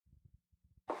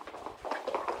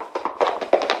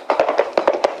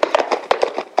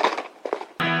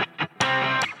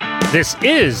This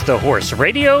is the Horse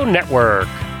Radio Network.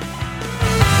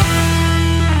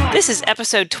 This is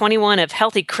episode 21 of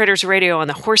Healthy Critters Radio on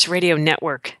the Horse Radio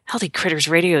Network. Healthy Critters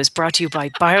Radio is brought to you by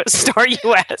BioStar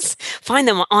US. Find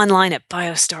them online at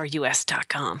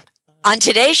biostarus.com. On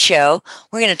today's show,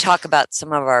 we're going to talk about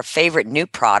some of our favorite new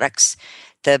products.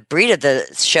 The breed of the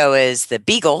show is the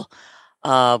Beagle.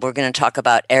 We're going to talk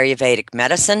about Ayurvedic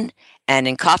medicine. And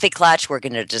in Coffee Klatch, we're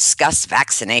going to discuss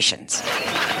vaccinations.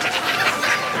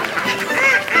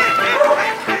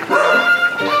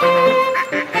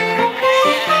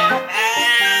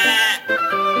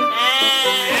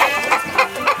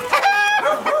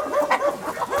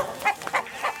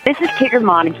 This is Tigger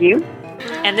Montague.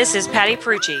 And this is Patty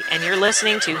Perucci, and you're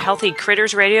listening to Healthy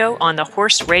Critters Radio on the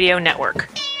Horse Radio Network.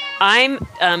 I'm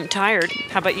tired.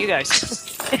 How about you guys?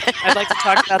 I'd like to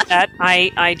talk about that.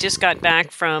 I just got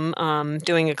back from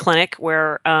doing a clinic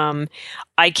where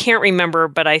I can't remember,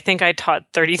 but I think I taught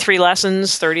 30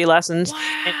 lessons.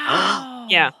 Wow.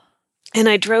 And, and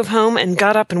I drove home and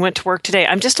got up and went to work today.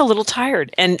 I'm just a little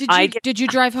tired. And did you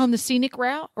drive home the scenic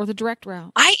route or the direct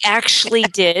route? I actually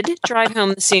did drive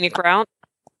home the scenic route.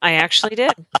 I actually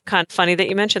did. Kind of funny that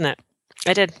you mentioned that.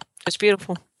 I did. It was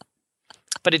beautiful.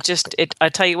 But I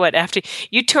tell you what, after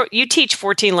you teach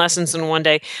 14 lessons in one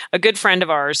day, a good friend of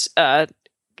ours,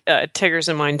 Tigger's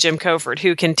and mine, Jim Coford,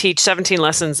 who can teach 17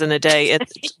 lessons in a day.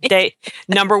 Day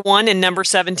number 1 and number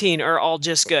 17 are all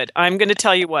just good. I'm going to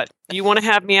tell you what, you want to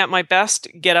have me at my best,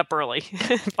 get up early.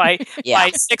 by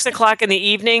 6 o'clock in the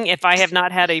evening, if I have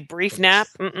not had a brief nap,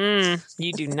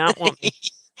 you do not want me.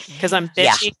 Because I'm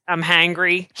bitchy, I'm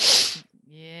hangry.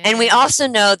 Yeah. And we also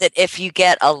know that if you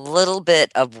get a little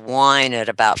bit of wine at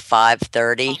about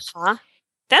 5:30,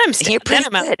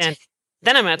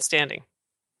 then I'm outstanding.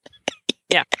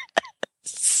 Yeah.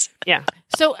 Yeah.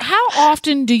 So how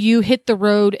often do you hit the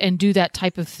road and do that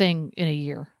type of thing in a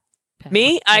year? Patty?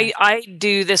 Me? Yeah. I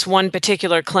do this one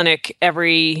particular clinic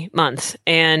every month.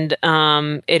 And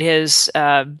it is,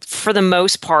 for the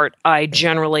most part, I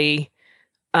generally,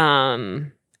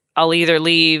 I'll either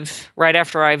leave right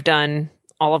after I've done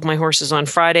all of my horses on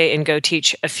Friday and go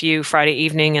teach a few Friday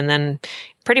evening, and then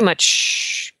pretty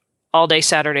much all day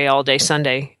Saturday, all day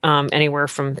Sunday, anywhere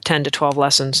from 10 to 12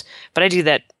 lessons. But I do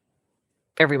that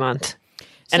every month.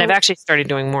 And I've actually started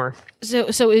doing more.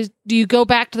 So do you go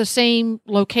back to the same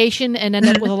location and end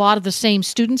up with a lot of the same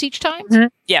students each time? Mm-hmm.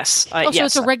 Yes. So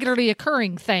it's a regularly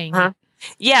occurring thing. Uh-huh.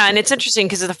 Yeah, and it's interesting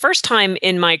because the first time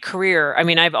in my career, I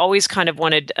mean, I've always kind of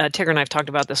wanted, Tigger and I've talked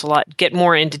about this a lot, get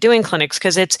more into doing clinics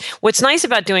because what's nice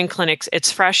about doing clinics,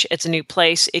 it's fresh, it's a new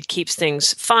place, it keeps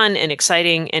things fun and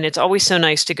exciting, and it's always so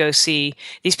nice to go see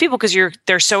these people because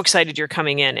they're so excited you're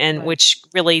coming in, and right. Which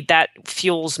really, that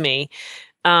fuels me.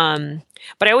 But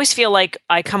I always feel like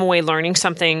I come away learning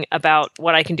something about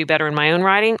what I can do better in my own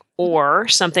riding or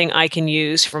something I can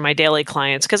use for my daily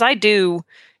clients because I do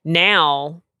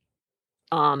now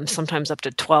sometimes up to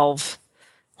 12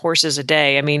 horses a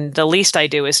day. I mean, the least I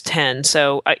do is 10.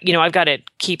 So, I've got to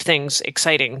keep things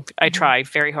exciting. I try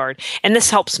very hard. And this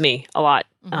helps me a lot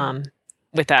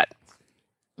with that.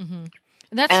 Mm-hmm.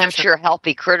 And I'm sure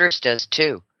Healthy Critters does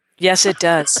too. Yes, it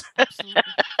does.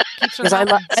 Because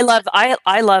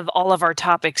I love all of our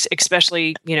topics,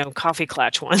 especially, Coffee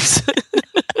Klatch ones.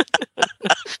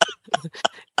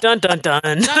 Dun, dun, dun.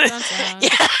 Dun, dun, dun.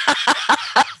 Yeah.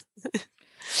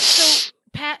 So,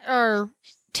 Pat or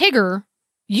Tigger,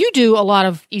 you do a lot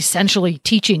of essentially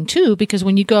teaching too, because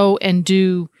when you go and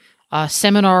do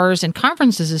seminars and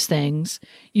conferences as things,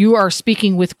 you are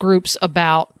speaking with groups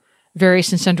about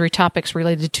various and sundry topics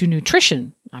related to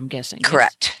nutrition, I'm guessing.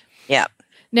 Correct. Yes? Yeah.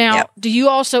 Now, do you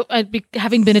also,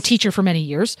 having been a teacher for many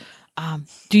years,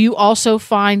 do you also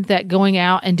find that going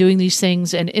out and doing these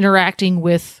things and interacting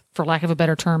with, for lack of a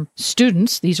better term,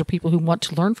 students, these are people who want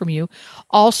to learn from you,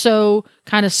 also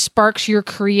kind of sparks your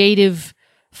creative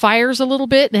fires a little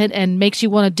bit and makes you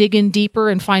want to dig in deeper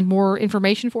and find more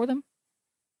information for them?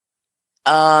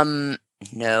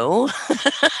 No.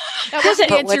 That was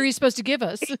the answer you're supposed to give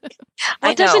us.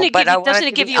 Well, doesn't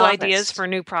it give you ideas for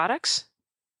new products?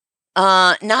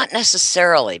 Not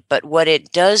necessarily, but what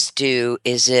it does do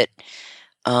is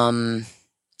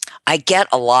I get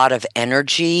a lot of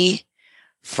energy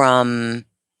from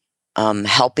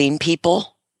helping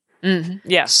people. Mm-hmm.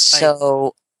 Yes.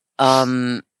 So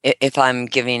if I'm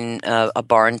giving a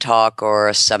barn talk or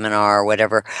a seminar or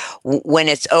whatever, when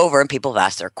it's over and people have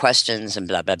asked their questions and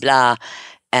blah, blah, blah,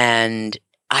 and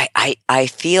I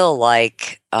feel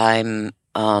like I'm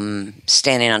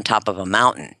standing on top of a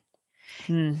mountain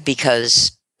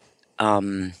because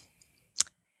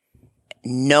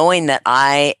knowing that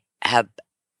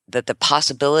that the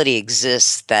possibility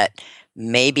exists that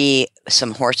maybe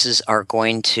some horses are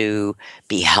going to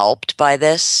be helped by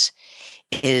this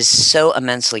is so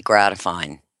immensely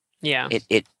gratifying. Yeah.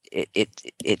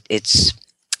 It's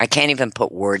I can't even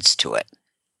put words to it.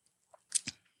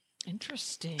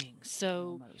 Interesting.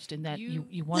 So, most in that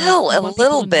you want a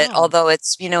little bit, although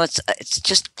it's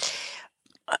just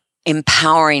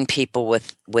empowering people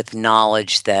with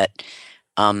knowledge that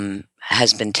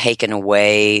has been taken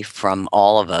away from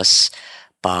all of us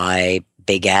by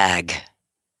big ag.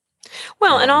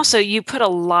 Well, and also you put a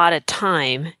lot of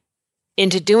time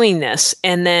into doing this,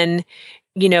 and then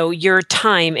your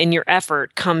time and your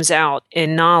effort comes out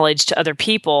in knowledge to other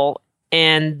people,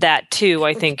 and that too,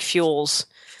 I think, fuels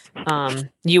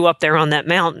you up there on that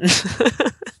mountain.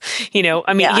 You know what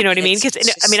I mean? Because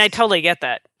I totally get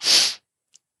that.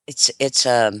 It's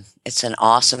an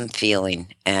awesome feeling,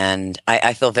 and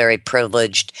I feel very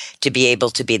privileged to be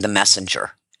able to be the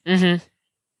messenger. Mm-hmm.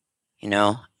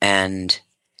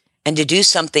 And to do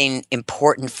something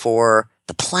important for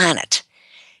the planet,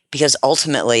 because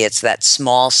ultimately it's that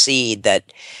small seed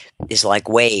that is like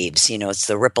waves. It's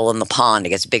the ripple in the pond. It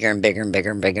gets bigger and bigger and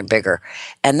bigger and bigger and bigger,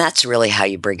 and that's really how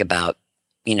you bring about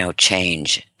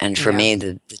change. And for me,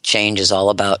 the change is all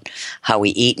about how we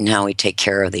eat and how we take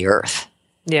care of the earth.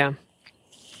 Yeah.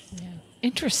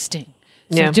 Interesting.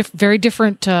 So very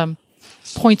different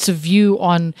points of view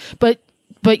on, but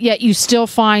yet you still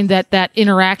find that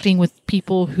interacting with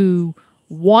people who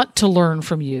want to learn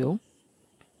from you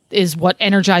is what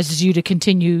energizes you to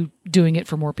continue doing it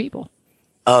for more people.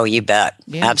 Oh, you bet.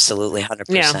 Yeah. Absolutely. 100%.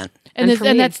 Yeah.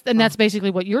 And that's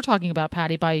basically what you're talking about,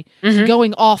 Patty, by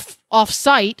going off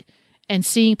site and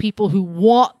seeing people who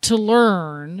want to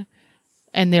learn,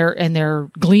 and they're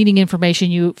gleaning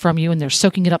information from you, and they're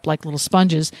soaking it up like little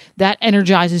sponges. That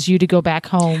energizes you to go back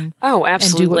home. Oh,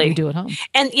 absolutely. And do what you do at home.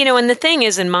 And and the thing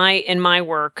is, in my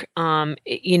work, for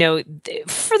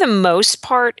the most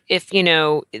part, if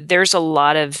there's a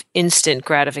lot of instant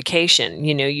gratification.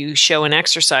 You show an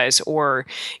exercise or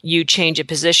you change a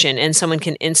position, and someone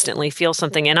can instantly feel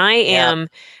something. And I am.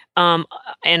 And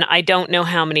I don't know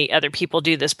how many other people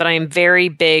do this, but I am very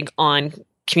big on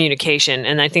communication.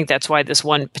 And I think that's why this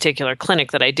one particular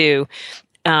clinic that I do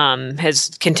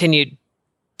has continued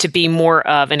to be more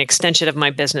of an extension of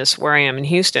my business where I am in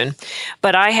Houston.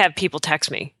 But I have people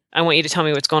text me. I want you to tell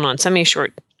me what's going on. Send me a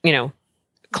short,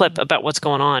 clip about what's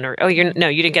going on, or, you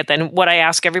didn't get that. And what I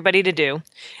ask everybody to do,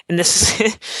 and this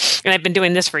is, and I've been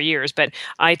doing this for years, but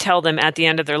I tell them at the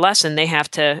end of their lesson, they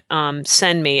have to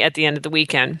send me at the end of the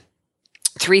weekend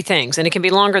 3 things, and it can be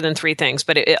longer than 3 things,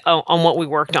 but on what we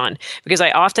worked on, because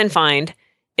I often find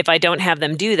if I don't have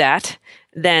them do that,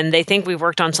 then they think we've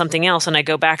worked on something else, and I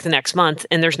go back the next month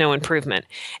and there's no improvement.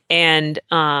 And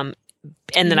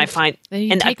then I find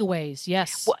takeaways.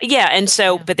 Yes. Well, yeah. And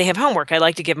so, but they have homework. I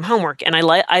like to give them homework, and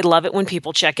I love it when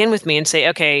people check in with me and say,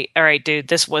 okay, all right, dude,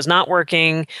 this was not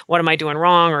working. What am I doing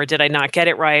wrong? Or did I not get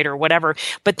it right, or whatever?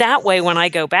 But that way, when I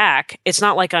go back, it's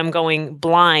not like I'm going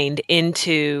blind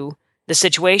into the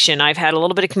situation. I've had a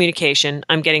little bit of communication.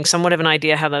 I'm getting somewhat of an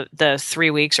idea how the 3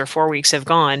 weeks or 4 weeks have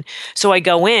gone. So I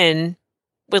go in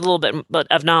with a little bit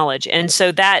of knowledge. And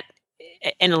so that,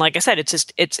 and like I said,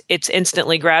 it's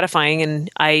instantly gratifying, and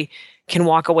I can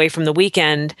walk away from the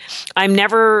weekend. I'm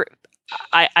not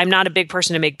a big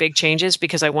person to make big changes,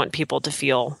 because I want people to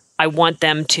feel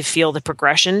the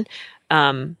progression.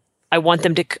 I want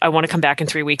to come back in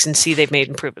 3 weeks and see they've made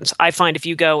improvements. I find if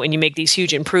you go and you make these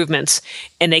huge improvements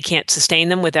and they can't sustain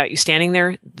them without you standing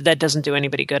there, that doesn't do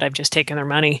anybody good. I've just taken their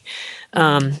money.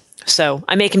 So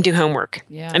I make them do homework.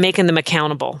 Yeah. I'm making them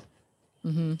accountable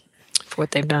for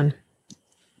what they've done.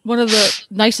 One of the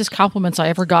nicest compliments I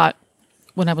ever got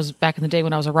when I was back in the day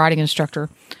when I was a riding instructor,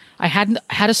 I had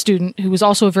a student who was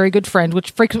also a very good friend,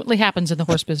 which frequently happens in the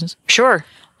horse business. Sure.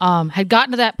 Had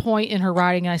gotten to that point in her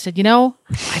riding, and I said,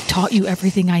 I've taught you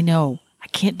everything I know. I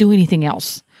can't do anything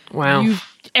else. Wow.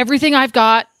 Everything I've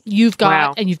got, you've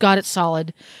got, and you've got it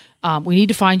solid. We need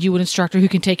to find you an instructor who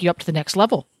can take you up to the next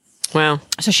level. Wow.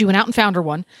 So she went out and found her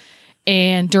one.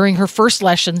 And during her first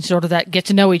lesson, sort of that get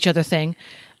to know each other thing,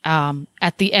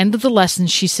 at the end of the lesson,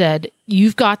 she said,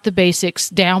 "You've got the basics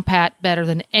down pat better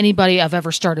than anybody I've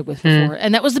ever started with before."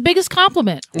 And that was the biggest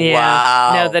compliment. Yeah.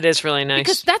 Wow. No, that is really nice.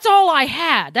 Because that's all I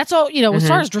had. That's all, as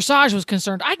far as dressage was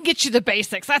concerned, I can get you the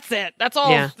basics. That's it. That's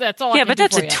all. Yeah. That's all. Yeah, but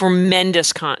that's a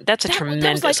tremendous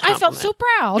compliment. I felt so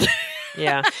proud.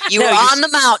 Yeah. You were on the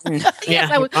mountain. Yes,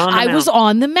 I was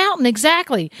on the mountain.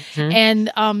 Exactly.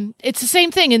 And it's the same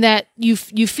thing in that you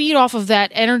feed off of that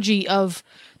energy of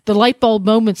the light bulb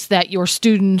moments that your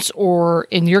students, or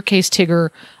in your case, Tigger,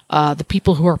 the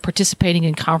people who are participating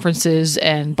in conferences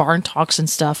and barn talks and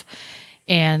stuff,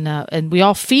 and we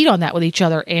all feed on that with each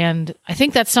other. And I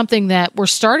think that's something that we're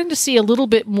starting to see a little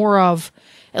bit more of,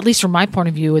 at least from my point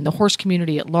of view, in the horse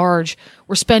community at large.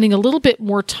 We're spending a little bit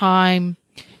more time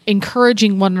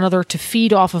encouraging one another to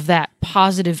feed off of that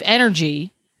positive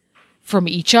energy from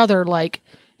each other. Like,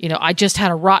 I just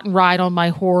had a rotten ride on my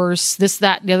horse. This,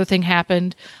 that, and the other thing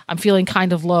happened. I'm feeling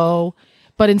kind of low.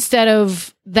 But instead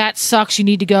of that sucks, you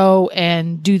need to go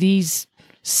and do these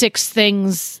 6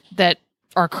 things that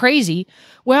are crazy.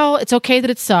 Well, it's okay that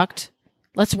it sucked.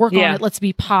 Let's work on it. Let's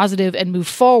be positive and move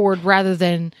forward rather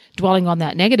than dwelling on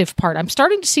that negative part. I'm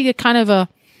starting to see a kind of a,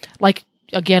 like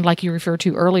you referred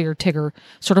to earlier, Tigger,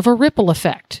 sort of a ripple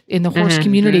effect in the horse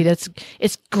community.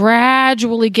 It's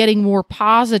gradually getting more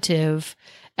positive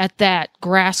at that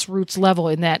grassroots level,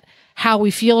 in that how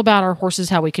we feel about our horses,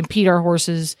 how we compete our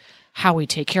horses, how we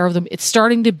take care of them. It's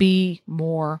starting to be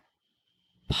more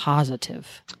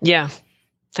positive. Yeah.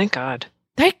 Thank God.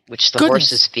 Which the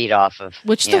horses feed off of.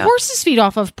 The horses feed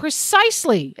off of.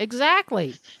 Precisely.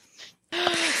 Exactly.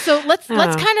 So let's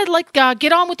kind of like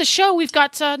get on with the show. We've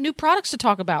got new products to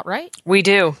talk about, right? We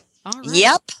do. All right.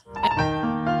 Yep.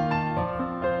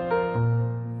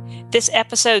 This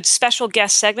episode's special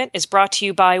guest segment is brought to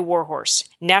you by Warhorse,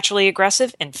 naturally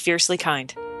aggressive and fiercely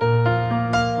kind.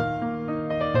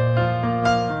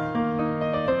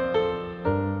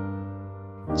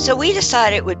 So we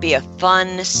decided it would be a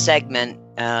fun segment,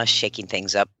 shaking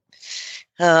things up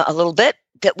a little bit,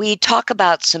 that we talk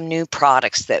about some new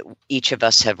products that each of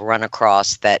us have run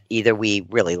across that either we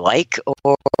really like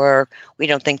or we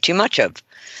don't think too much of.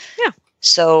 Yeah.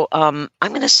 So I'm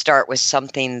going to start with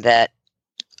something that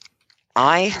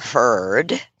I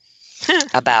heard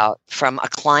about from a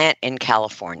client in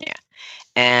California.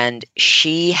 And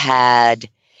she has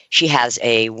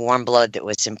a warm blood that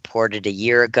was imported a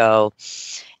year ago.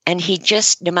 And he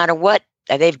just, no matter what,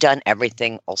 they've done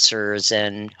everything, ulcers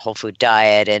and whole food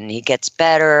diet, and he gets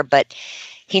better, but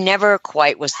he never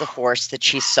quite was the horse that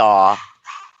she saw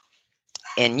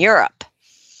in Europe.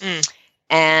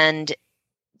 And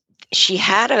she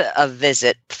had a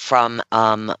visit from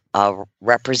a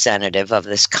representative of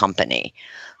this company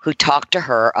who talked to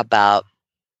her about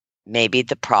maybe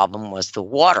the problem was the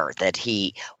water, that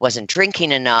he wasn't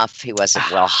drinking enough, he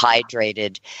wasn't well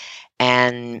hydrated.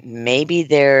 And maybe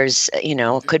there's,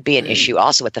 it could be an issue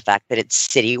also with the fact that it's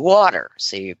city water.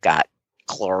 So you've got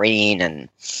chlorine and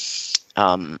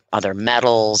other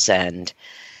metals. And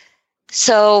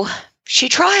so she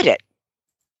tried it.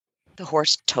 The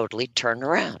horse totally turned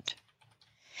around.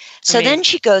 So then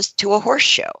she goes to a horse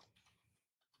show.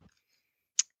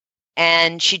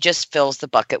 And she just fills the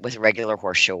bucket with regular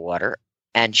horse show water.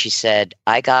 And she said,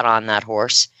 I got on that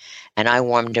horse and I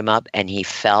warmed him up and he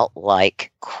felt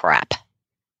like crap.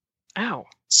 Ow.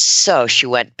 So she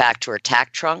went back to her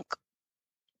tack trunk,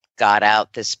 got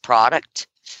out this product,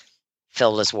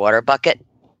 filled his water bucket.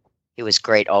 He was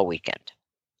great all weekend.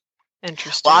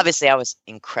 Interesting. Well, obviously I was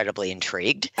incredibly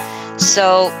intrigued.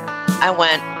 So I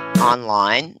went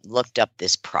online, looked up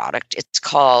this product. It's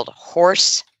called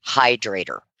Horse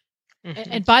Hydrator.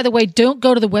 And by the way, don't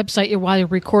go to the website while you're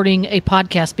recording a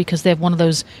podcast, because they have one of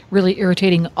those really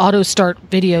irritating auto start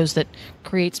videos that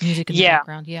creates music in the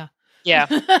background. Yeah.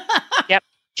 Yep.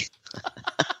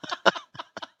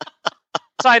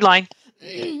 Sideline.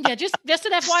 Yeah, just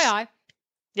an FYI.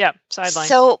 Yeah, sideline.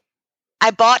 So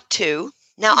I bought 2.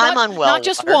 Now I'm on well. Not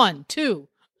just 1, 2.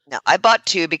 No, I bought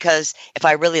 2 because if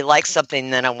I really like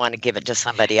something, then I want to give it to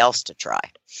somebody else to try.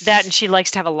 That, and she likes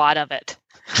to have a lot of it.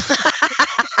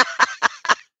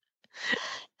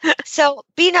 So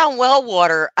being on well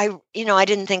water, I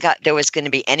didn't think there was going to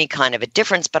be any kind of a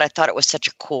difference, but I thought it was such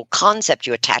a cool concept.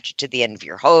 You attach it to the end of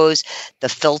your hose, the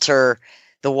filter,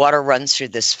 the water runs through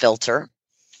this filter.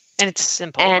 And it's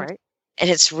simple, right? And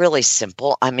it's really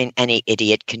simple. I mean, any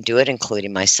idiot can do it,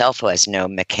 including myself, who has no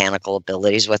mechanical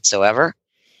abilities whatsoever.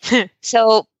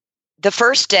 So the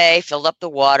first day, filled up the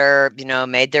water,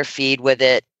 made their feed with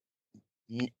it.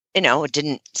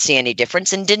 Didn't see any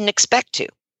difference and didn't expect to.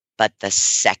 But the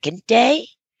second day,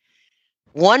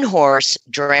 one horse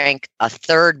drank a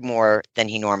third more than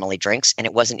he normally drinks, and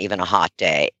it wasn't even a hot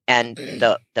day. And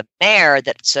the mare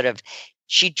that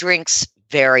she drinks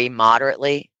very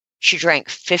moderately, she drank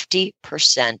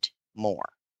 50% more.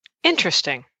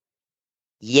 Interesting.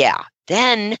 Yeah.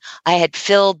 Then I had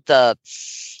filled the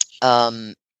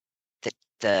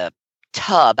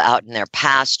tub out in their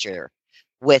pasture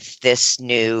with this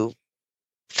new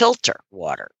filter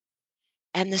water.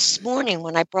 And this morning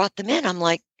when I brought them in, I'm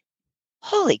like,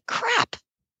 holy crap.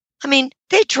 I mean,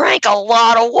 they drank a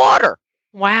lot of water.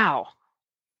 Wow.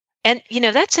 And,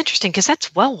 that's interesting because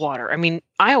that's well water. I mean,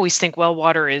 I always think well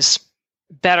water is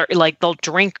better, like they'll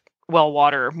drink well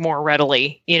water more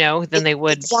readily, than they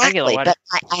would regular water.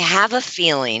 But I have a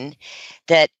feeling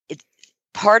that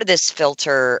part of this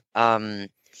filter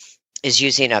is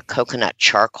using a coconut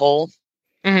charcoal.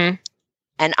 Mm-hmm.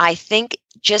 And I think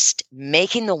just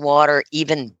making the water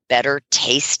even better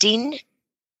tasting.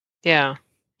 Yeah.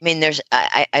 I mean,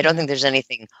 I don't think there's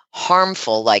anything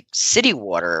harmful like city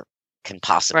water can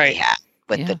possibly have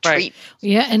with the treat.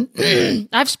 Yeah, and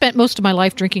I've spent most of my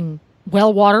life drinking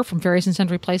well water from various and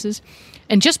sundry places.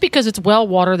 And just because it's well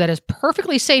water that is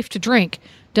perfectly safe to drink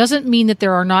doesn't mean that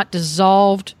there are not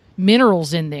dissolved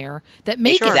minerals in there that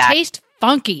make it taste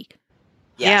funky.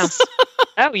 Yes.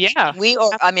 Yeah. Oh, yeah.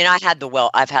 I've had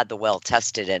the well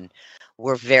tested, and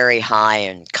we're very high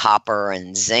in copper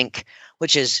and zinc,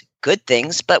 which is good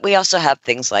things, but we also have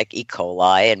things like E.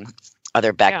 coli and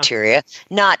other bacteria,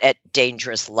 not at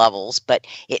dangerous levels, but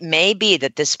it may be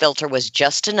that this filter was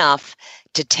just enough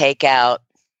to take out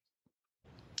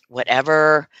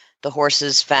whatever the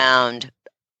horses found.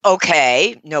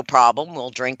 Okay, no problem, we'll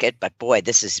drink it, but boy,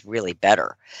 this is really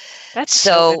better. That's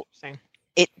so interesting.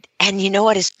 And you know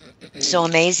what is so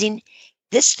amazing?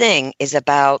 This thing is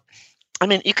about,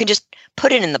 you can just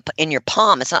put it in your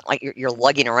palm. It's not like you're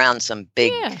lugging around some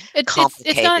big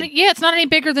complicated. It's not any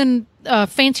bigger than a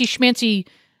fancy schmancy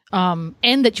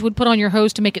end that you would put on your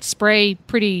hose to make it spray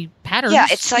pretty patterns. Yeah,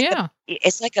 it's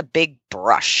like a big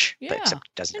brush. Yeah, but it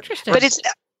doesn't. Interesting. But it's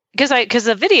because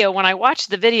the video, when I watched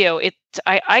the video, it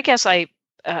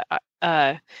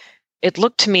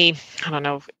looked to me, I don't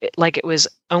know, like it was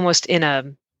almost in a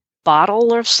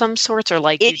bottle of some sorts, or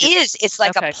like it's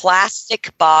like a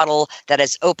plastic bottle that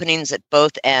has openings at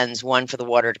both ends, one for the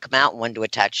water to come out and one to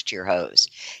attach to your hose.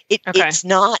 It's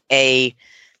not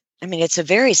it's a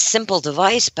very simple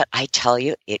device, but I tell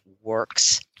you, it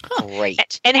works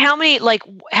great. And how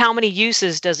many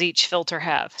uses does each filter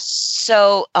have?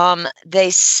 So they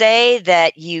say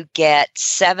that you get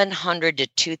 700 to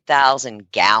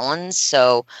 2,000 gallons,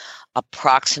 so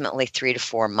approximately 3 to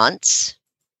 4 months.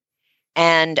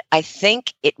 And I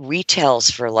think it retails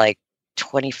for like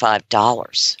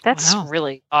 $25. That's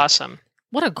really awesome.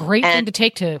 What a great thing to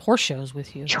take to horse shows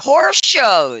with you. Horse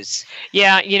shows.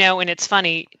 Yeah, and it's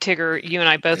funny, Tigger, you and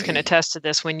I both can attest to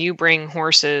this. When you bring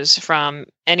horses from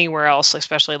anywhere else,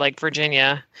 especially like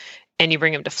Virginia, and you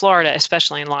bring them to Florida,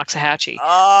 especially in Loxahatchee,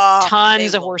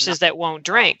 tons of horses that won't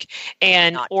drink,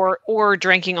 and or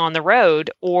drinking on the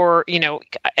road, or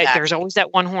there's always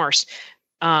that one horse.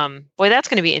 Boy, that's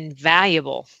going to be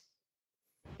invaluable.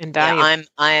 Yeah,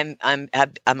 I'm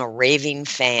a raving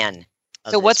fan.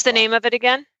 So what's the name of it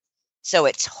again? So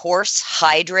it's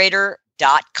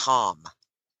horsehydrator.com.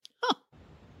 Huh.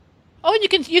 Oh, and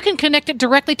you can connect it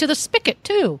directly to the spigot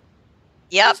too.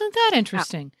 Yep. Isn't that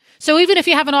interesting? Yeah. So even if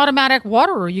you have an automatic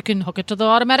waterer, you can hook it to the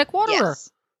automatic waterer.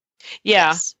 Yes. Yeah.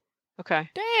 Yes. Okay.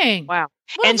 Dang. Wow.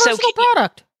 What a versatile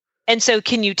product. And so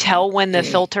can you tell when the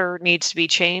filter needs to be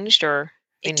changed, or?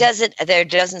 It doesn't. There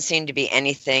doesn't seem to be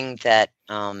anything that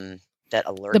that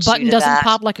alerts. The button you to doesn't that.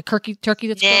 pop like a turkey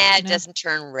that's it doesn't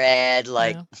turn red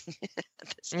like.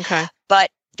 Okay.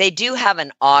 But they do have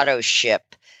an auto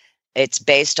ship. It's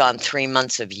based on 3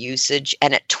 months of usage,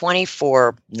 and at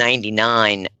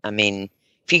 $24.99.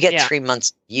 If you get 3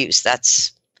 months use,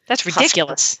 that's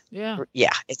ridiculous. Yeah.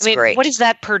 Yeah, it's great. What is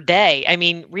that per day?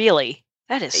 Really,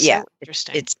 that is so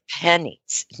interesting. It's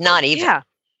pennies. Not even. Yeah.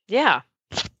 Yeah.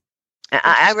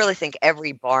 I really think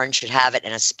every barn should have it,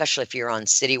 and especially if you're on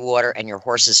city water and your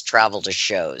horses travel to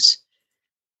shows.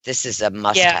 This is a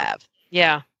must-have.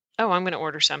 Yeah. Oh, I'm going to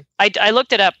order some. I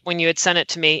looked it up when you had sent it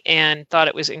to me and thought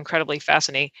it was incredibly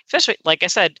fascinating. Especially, like I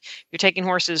said, you're taking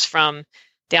horses from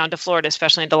down to Florida,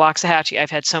 especially into Loxahatchee.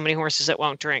 I've had so many horses that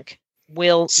won't drink.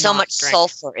 So much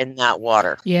sulfur in that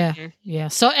water. Yeah. Mm-hmm. Yeah.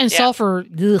 Sulfur.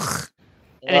 Ugh.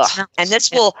 And this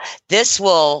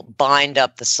will bind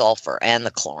up the sulfur and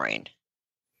the chlorine.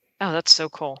 Oh, that's so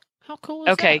cool. How cool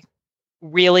is that?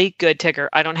 Really good, Tigger.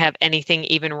 I don't have anything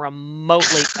even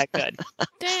remotely that good.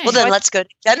 Dang. Well, then let's go to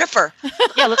Jennifer.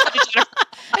 Yeah, let's go to Jennifer.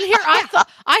 And here,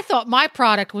 I thought my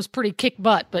product was pretty kick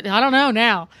butt, but I don't know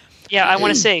now. Yeah, I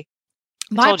want to see.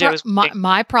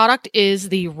 My product is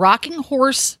the Rocking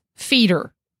Horse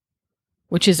Feeder,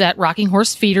 which is at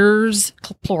rockinghorsefeeders,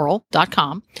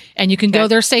 plural.com. And you can go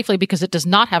there safely because it does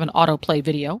not have an autoplay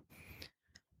video.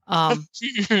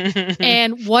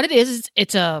 And what it is,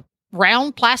 it's a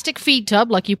round plastic feed tub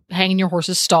like you hang in your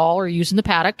horse's stall or use in the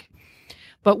paddock.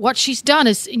 But what she's done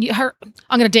is, I'm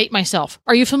going to date myself.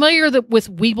 Are you familiar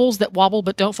with Weebles that wobble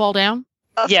but don't fall down?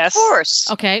 Yes. Of course.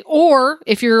 Okay. Or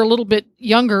if you're a little bit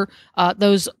younger,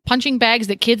 those punching bags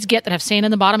that kids get that have sand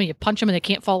in the bottom and you punch them and they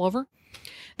can't fall over.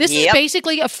 This is Yep.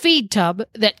 basically a feed tub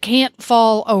that can't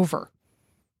fall over.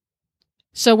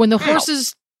 So when the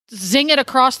horses zing it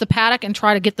across the paddock and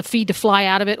try to get the feed to fly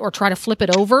out of it or try to flip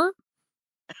it over,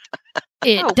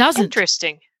 it doesn't.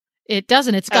 Interesting. It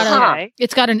doesn't. It's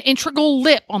got an integral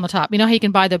lip on the top. You know how you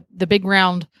can buy the big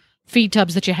round feed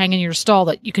tubs that you hang in your stall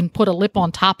that you can put a lip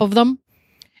on top of them,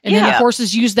 and then the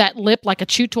horses use that lip like a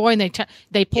chew toy, and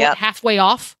they pull it halfway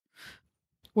off.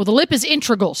 Well, the lip is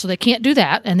integral, so they can't do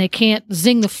that, and they can't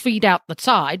zing the feed out the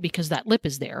side because that lip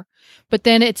is there. But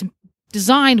then it's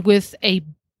designed with a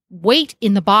weight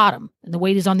in the bottom, and the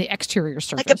weight is on the exterior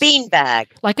surface. Like a bean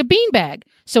bag. Like a bean bag.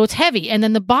 So it's heavy, and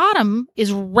then the bottom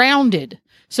is rounded.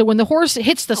 So when the horse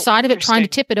hits the side of it trying to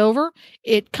tip it over,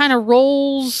 it kind of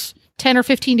rolls 10 or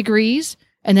 15 degrees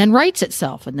and then rights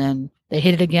itself. And then they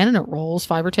hit it again and it rolls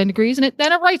 5 or 10 degrees and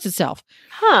then it rights itself.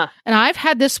 Huh. And I've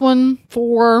had this one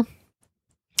for,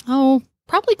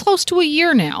 probably close to a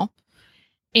year now.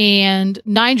 And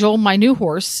Nigel, my new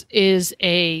horse, is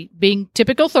being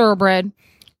typical thoroughbred,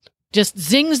 just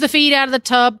zings the feed out of the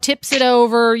tub, tips it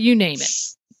over, you name it.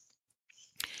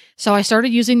 So I started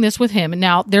using this with him. And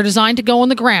now they're designed to go on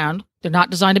the ground. They're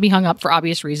not designed to be hung up for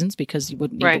obvious reasons because you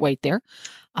wouldn't need the weight there.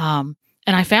 And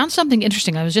I found something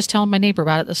interesting. I was just telling my neighbor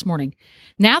about it this morning.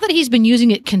 Now that he's been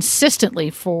using it consistently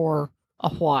for a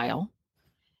while,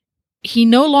 he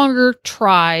no longer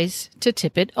tries to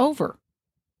tip it over.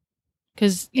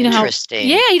 Because, you know how... Interesting.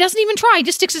 Yeah, he doesn't even try. He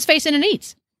just sticks his face in and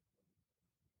eats.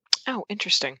 Oh,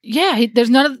 interesting. Yeah,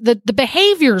 there's none of the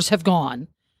behaviors have gone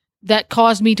that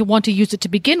caused me to want to use it to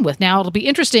begin with. Now, it'll be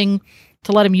interesting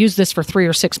to let him use this for 3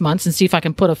 or 6 months and see if I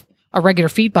can put a regular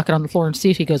feed bucket on the floor and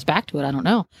see if he goes back to it. I don't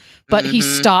know. But he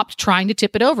stopped trying to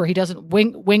tip it over. He doesn't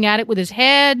wing at it with his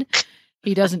head.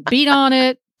 He doesn't beat on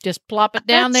it. Just plop it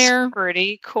down there.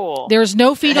 Pretty cool. There's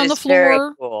no feed on the floor.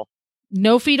 Very cool.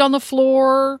 No feed on the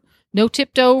floor. No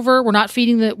tipped over. We're not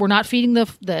feeding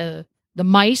the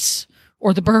mice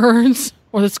or the birds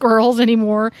or the squirrels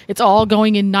anymore. It's all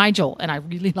going in Nigel, and I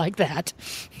really like that.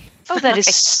 Oh, that is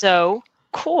so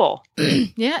cool.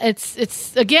 Yeah,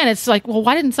 it's like, well,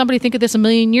 why didn't somebody think of this a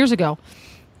million years ago?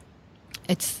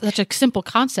 It's such a simple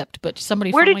concept, but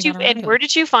somebody. Where did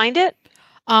you find it?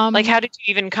 Like, how did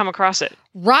you even come across it?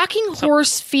 Rocking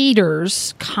Horse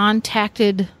Feeders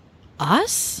contacted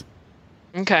us.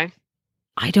 Okay,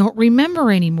 I don't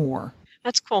remember anymore.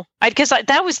 That's cool. Because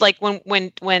that was like when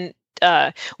we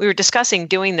were discussing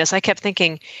doing this, I kept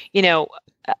thinking, I know,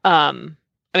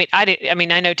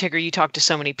 Tigger, you talk to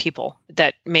so many people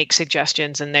that make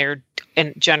suggestions and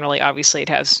generally, obviously it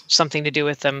has something to do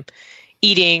with them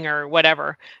eating or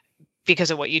whatever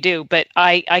because of what you do. But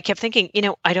I kept thinking,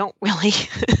 I don't really,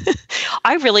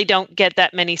 I really don't get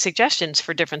that many suggestions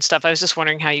for different stuff. I was just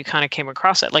wondering how you kind of came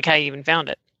across it, like how you even found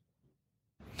it.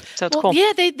 So it's cool.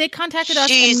 Yeah, they contacted us.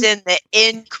 She's in the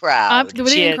in crowd.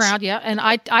 Yeah. And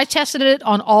I tested it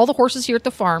on all the horses here at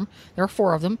the farm. There are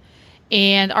 4 of them.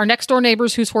 And our next door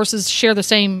neighbors, whose horses share the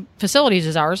same facilities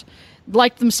as ours,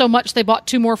 liked them so much they bought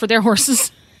 2 more for their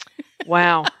horses.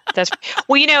 Wow, that's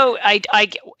well.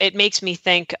 It makes me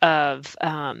think of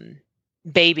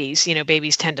babies.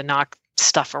 Babies tend to knock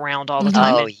stuff around all the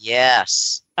time. Oh,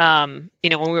 yes. When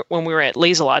we were at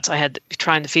Lieselot's, I had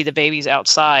trying to feed the babies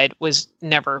outside was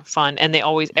never fun, and they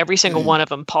always every single one of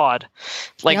them pawed,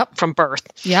 from birth.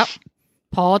 Yep.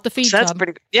 Paw at the feed tub. That's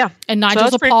pretty good. Yeah. And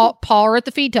Nigel's paw at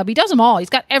the feed tub. He does them all. He's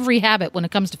got every habit when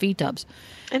it comes to feed tubs.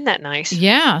 Isn't that nice?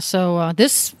 Yeah. So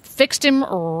this fixed him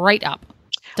right up.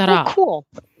 Ta-da. Oh, cool.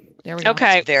 There we go.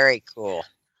 Okay. That's very cool.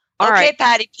 All okay, right.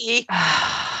 Patty P.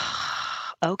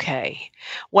 Okay.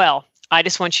 Well, I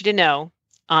just want you to know.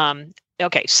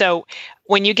 Okay. So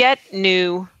when you get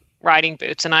new riding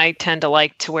boots, and I tend to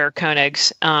like to wear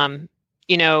Koenigs,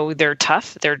 they're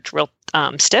tough. They're real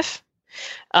stiff.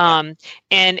 And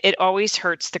it always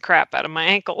hurts the crap out of my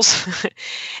ankles.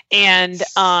 And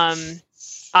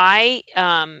I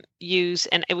use,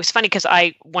 and it was funny because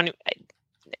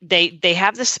they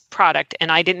have this product,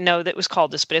 and I didn't know that it was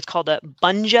called this, but it's called a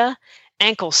Bunja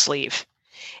ankle sleeve,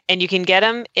 and you can get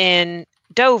them in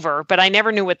Dover, but I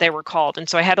never knew what they were called, and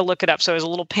so I had to look it up. So I was a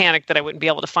little panicked that I wouldn't be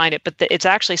able to find it, but it's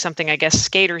actually something I guess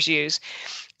skaters use,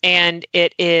 and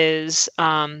it is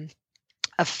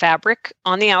a fabric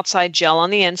on the outside, gel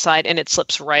on the inside, and it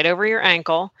slips right over your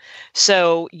ankle,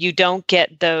 so you don't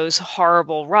get those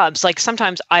horrible rubs. Like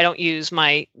sometimes I don't use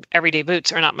my everyday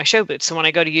boots or not my show boots, so when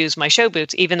I go to use my show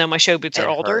boots, even though my show boots are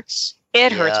older,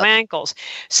 it hurts my ankles.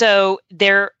 So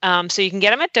they're so you can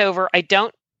get them at Dover. I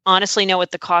don't honestly know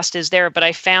what the cost is there, but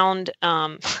I found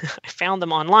I found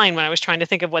them online when I was trying to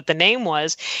think of what the name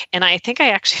was, and I think I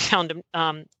actually found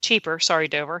them cheaper. Sorry,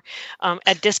 Dover,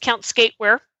 at Discount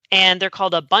Skatewear. and they're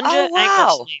called a Bunja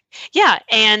ankle sleeve. Yeah,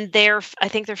 and I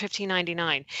think they're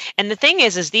 $15.99. And the thing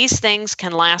is these things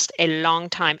can last a long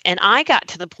time. And I got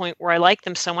to the point where I like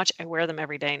them so much, I wear them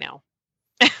every day now,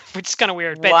 which is kind of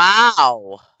weird. But,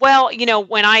 wow. Well,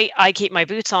 when I keep my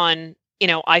boots on,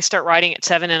 I start riding at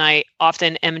 7 and I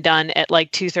often am done at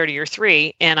like 2:30 or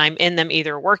 3, and I'm in them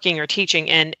either working or teaching.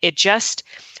 And it just,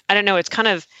 I don't know, it's kind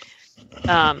of,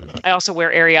 I also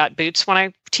wear Ariat boots when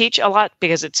I teach a lot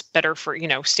because it's better for,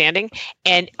 standing.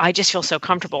 And I just feel so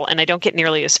comfortable, and I don't get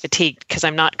nearly as fatigued because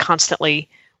I'm not constantly,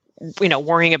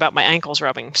 worrying about my ankles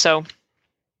rubbing. So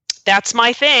that's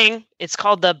my thing. It's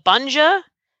called the Bunja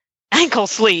ankle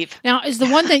sleeve. Now, is the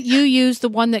one that you use the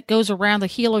one that goes around the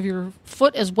heel of your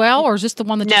foot as well, or is this the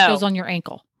one that just goes on your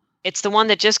ankle? It's the one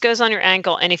that just goes on your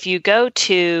ankle. And if you go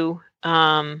to,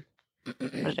 what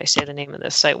did I say the name of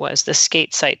this site was? The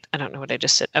skate site. I don't know what I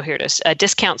just said. Oh, here it is.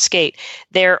 Discount Skate.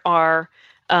 There are,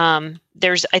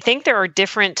 there's a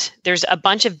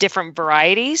bunch of different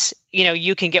varieties.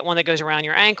 You can get one that goes around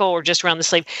your ankle or just around the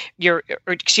sleeve,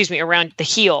 around the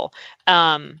heel.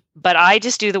 But I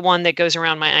just do the one that goes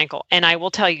around my ankle, and I will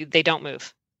tell you, they don't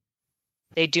move.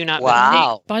 They do not move.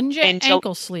 Wow. Bunja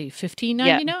ankle sleeve, $15.99.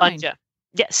 Yeah, Bunja.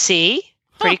 Yeah, see?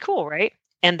 Pretty cool, right?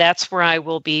 And that's where I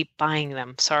will be buying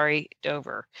them. Sorry,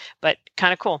 Dover, but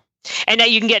kind of cool. And now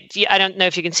you can get, I don't know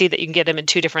if you can see that you can get them in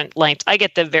 2 different lengths. I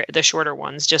get the shorter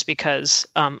ones just because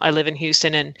I live in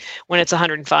Houston, and when it's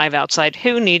 105 outside,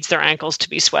 who needs their ankles to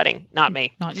be sweating? Not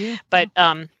me. Not you. But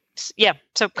yeah,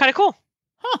 so kind of cool.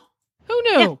 Huh. Who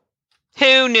knew? Yeah.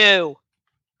 Who knew?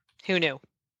 Who knew?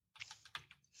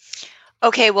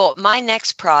 Okay, well, my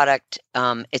next product,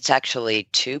 it's actually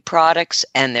 2 products,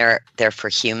 and they're for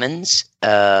humans,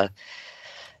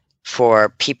 for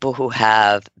people who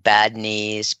have bad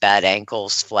knees, bad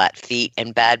ankles, flat feet,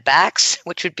 and bad backs,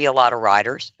 which would be a lot of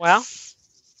riders. Well,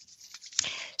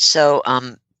 so,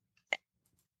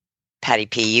 Patty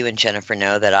P., you and Jennifer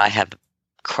know that I have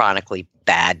chronically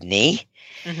bad knee,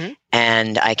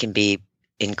 and I can be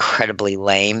incredibly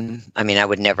lame. I mean, I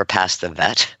would never pass the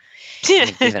vet.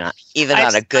 even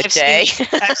on a good day.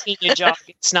 I've seen you jog.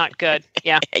 It's not good.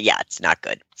 Yeah. Yeah, it's not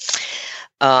good.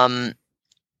 And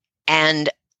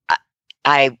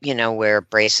I wear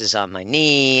braces on my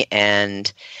knee,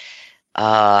 and,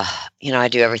 I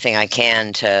do everything I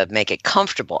can to make it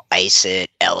comfortable, ice it,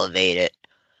 elevate it.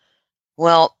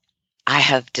 Well, I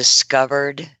have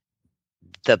discovered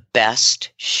the best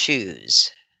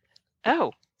shoes.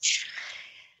 Oh.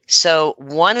 So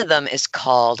one of them is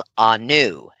called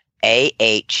Ahnu.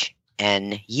 AHNU.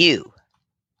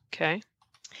 Okay.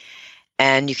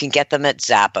 And you can get them at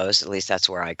Zappos. At least that's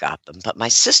where I got them. But my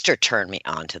sister turned me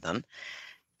onto them.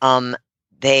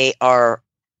 They are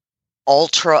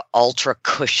ultra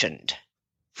cushioned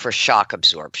for shock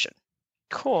absorption.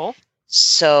 Cool.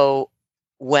 So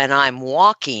when I'm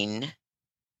walking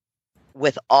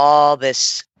with all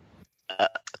this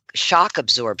shock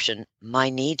absorption, my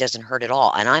knee doesn't hurt at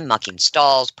all. And I'm mucking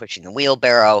stalls, pushing the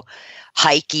wheelbarrow,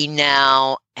 hiking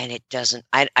now, and it doesn't,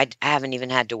 I haven't even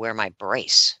had to wear my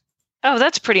brace. Oh,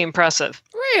 that's pretty impressive.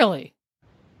 Really?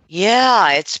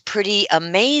 Yeah, it's pretty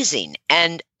amazing.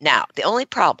 And now the only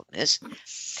problem is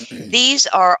these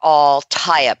are all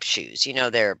tie-up shoes.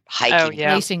 They're hiking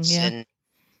lacing, and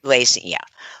lacing,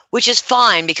 which is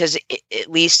fine because at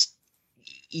least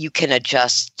you can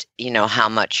adjust,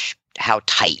 how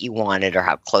tight you want it or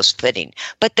how close fitting.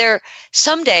 But there are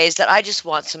some days that I just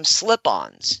want some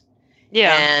slip-ons.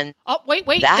 Yeah. And wait.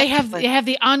 They have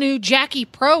the Ahnu Jackie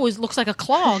Pro. Looks like a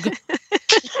clog. Yeah,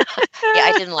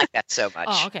 I didn't like that so much.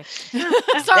 Oh, okay. Sorry,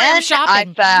 then I'm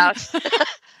shopping. I found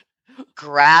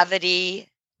Gravity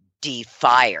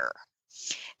Defyer.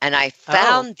 And I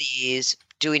found these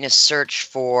doing a search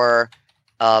for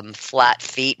flat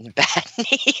feet and bad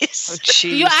knees. Oh, jeez.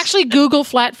 Do you actually Google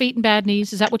flat feet and bad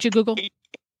knees? Is that what you Google?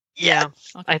 Yeah.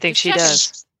 Okay. I think she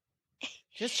does.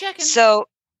 Just checking. So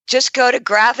just go to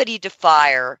Gravity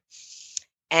Defyer,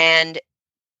 and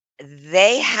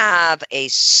they have a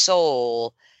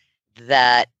sole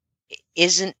that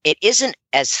isn't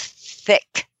as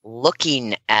thick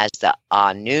looking as the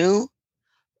Ahnu.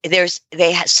 They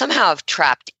somehow have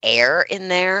trapped air in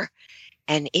there,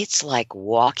 and it's like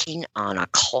walking on a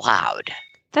cloud.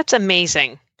 That's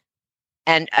amazing.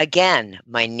 And again,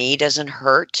 my knee doesn't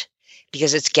hurt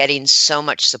because it's getting so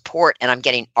much support, and I'm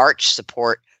getting arch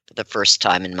support for the first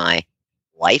time in my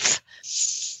life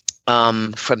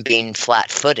from being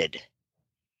flat-footed.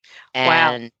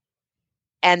 And, wow.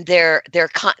 And they're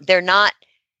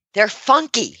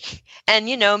funky. And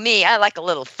me, I like a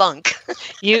little funk.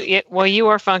 You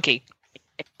are funky.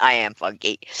 I am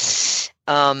funky.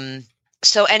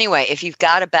 So anyway, if you've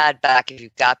got a bad back, if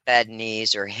you've got bad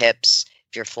knees or hips,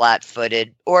 if you're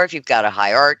flat-footed, or if you've got a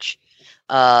high arch,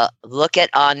 look at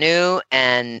Anu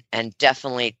and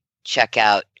definitely check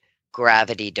out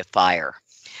Gravity Defier.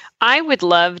 I would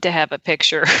love to have a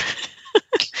picture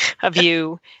of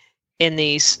you in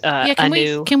these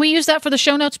Anu. Can we use that for the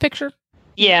show notes picture?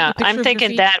 Yeah, I'm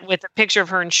thinking that with a picture of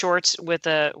her in shorts with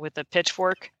a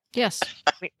pitchfork. Yes.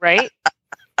 Right?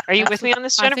 Are you with me on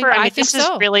this, Jennifer? I think this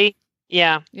so. Is really,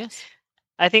 yeah. Yes.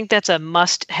 I think that's a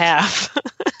must-have.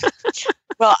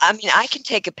 Well, I mean, I can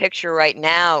take a picture right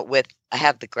now I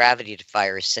have the Gravity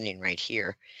Defier sitting right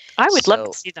here. I would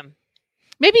love to see them.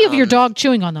 Maybe of your dog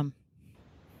chewing on them.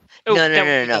 Oh,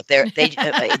 No.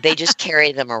 They just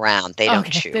carry them around. They don't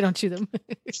chew. They don't chew them.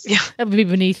 Yeah. That would be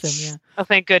beneath them, yeah. Oh,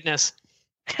 thank goodness.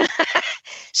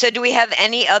 So do we have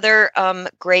any other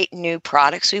great new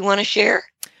products we want to share?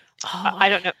 I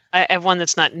don't know. I have one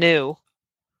that's not new.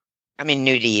 I mean,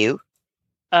 new to you?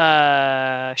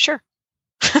 Sure.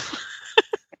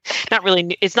 Not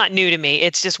really. It's not new to me.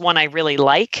 It's just one I really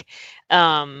like.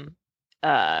 Well,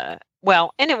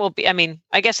 and it will be. I mean,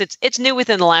 I guess it's new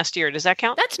within the last year. Does that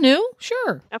count? That's new.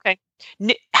 Sure. Okay.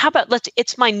 How about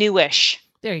it's my newish.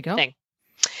 There you go. Thing.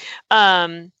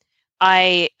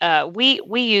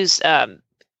 We use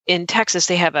in Texas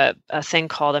they have a thing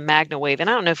called a MagnaWave, and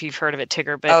I don't know if you've heard of it,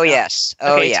 Tigger. But yes.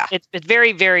 Yeah. It's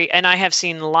very, very, and I have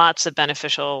seen lots of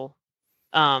beneficial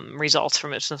results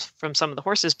from it from some of the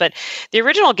horses. But the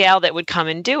original gal that would come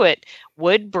and do it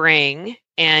would bring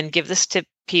and give this to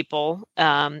people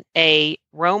a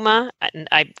Roma.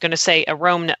 I'm going to say a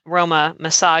Roma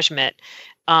massage mitt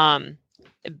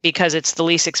because it's the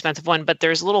least expensive one. But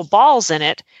there's little balls in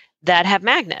it that have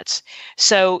magnets,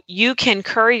 so you can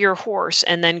curry your horse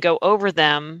and then go over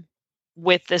them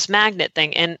with this magnet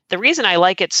thing. And the reason I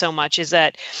like it so much is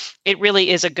that it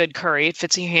really is a good curry. It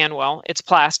fits in your hand well. It's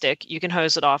plastic. You can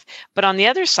hose it off. But on the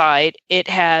other side, it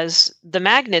has the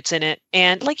magnets in it.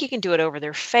 And like you can do it over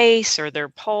their face or their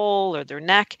pole or their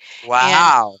neck.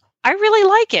 Wow. And I really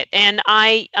like it. And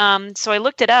so I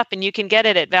looked it up and you can get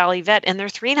it at Valley Vet and they're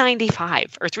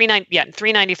 $3.95 or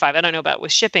 $3.95. I don't know about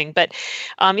with shipping, but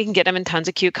you can get them in tons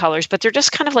of cute colors, but they're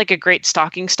just kind of like a great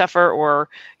stocking stuffer or,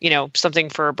 something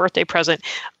for a birthday present.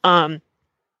 But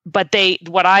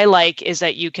what I like is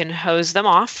that you can hose them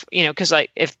off, because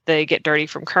if they get dirty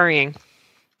from currying,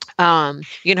 you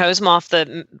can hose them off.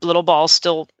 The little balls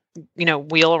still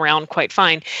wheel around quite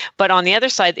fine. But on the other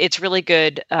side, it's really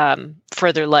good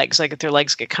for their legs, like if their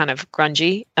legs get kind of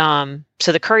grungy.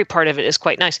 So the curry part of it is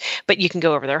quite nice. But you can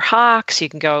go over their hocks, you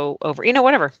can go over,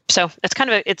 whatever. So it's kind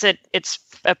of it's a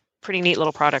pretty neat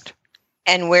little product.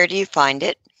 And where do you find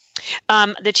it?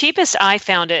 The cheapest I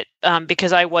found it,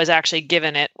 because I was actually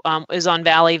given it, is on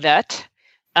Valley Vet.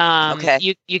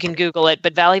 Okay. You can Google it,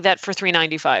 but Valley Vet for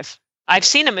 $3.95. I've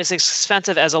seen them as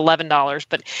expensive as $11,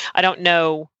 but I don't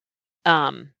know.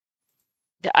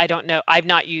 I've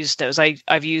not used those.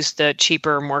 I've used the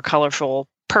cheaper, more colorful,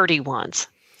 purdy ones.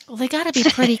 Well, they got to be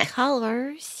pretty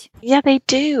colors. Yeah, they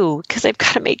do, because they've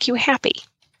got to make you happy.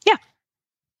 Yeah.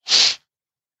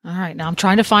 All right, now I'm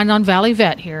trying to find on Valley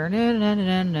Vet here.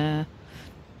 I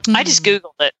just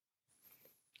Googled it.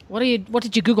 What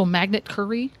did you Google? Magnet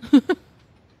curry?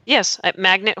 Yes,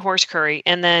 magnet horse curry,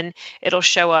 and then it'll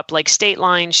show up like State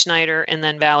Line, Schneider, and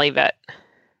then Valley Vet.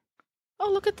 Oh,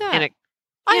 look at that!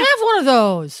 I have one of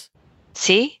those.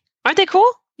 See, aren't they cool?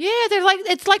 Yeah,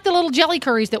 it's like the little jelly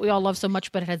curries that we all love so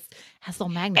much, but it has little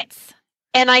magnets.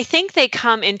 And I think they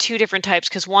come in two different types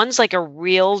because one's like a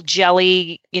real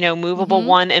jelly, movable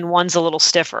one, and one's a little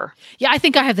stiffer. Yeah, I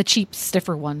think I have the cheap,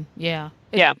 stiffer one. Yeah.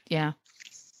 Yeah. So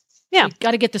you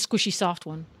got to get the squishy, soft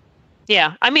one.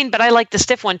 Yeah. I mean, but I like the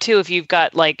stiff one too if you've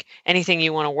got like anything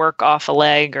you want to work off a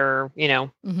leg or,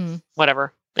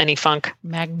 whatever, any funk.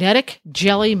 Magnetic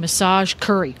jelly massage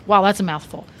curry. Wow, that's a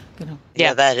mouthful.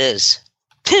 Yeah, that is.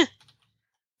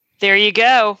 There you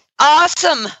go.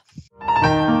 Awesome.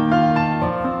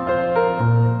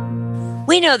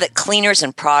 We know that cleaners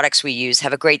and products we use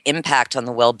have a great impact on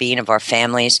the well-being of our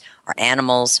families, our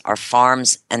animals, our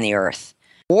farms, and the earth.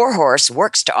 Warhorse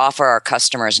works to offer our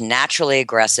customers naturally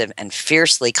aggressive and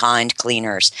fiercely kind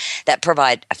cleaners that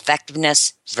provide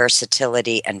effectiveness,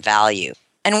 versatility, and value.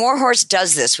 And Warhorse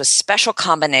does this with special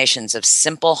combinations of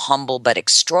simple, humble, but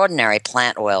extraordinary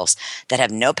plant oils that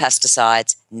have no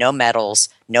pesticides, no metals,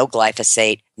 no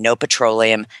glyphosate, no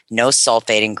petroleum, no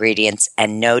sulfate ingredients,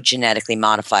 and no genetically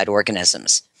modified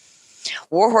organisms.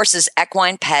 Warhorse's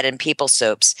equine, pet, and people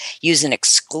soaps use an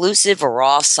exclusive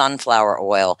raw sunflower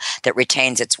oil that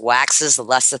retains its waxes,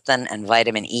 lecithin, and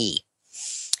vitamin E.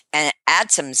 and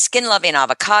add some skin-loving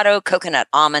avocado, coconut,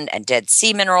 almond, and dead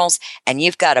sea minerals, and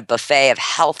you've got a buffet of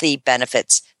healthy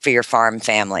benefits for your farm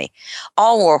family.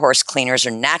 All Warhorse cleaners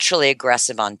are naturally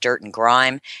aggressive on dirt and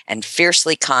grime and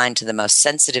fiercely kind to the most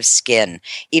sensitive skin,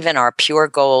 even our pure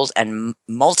gold and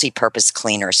multi-purpose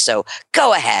cleaners. So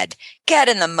go ahead, get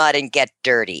in the mud and get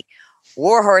dirty.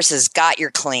 Warhorse has got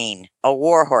your clean, a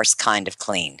Warhorse kind of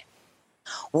clean.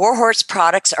 Warhorse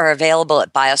products are available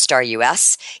at BioStar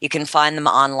US. You can find them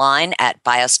online at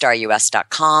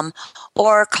biostarus.com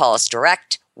or call us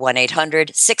direct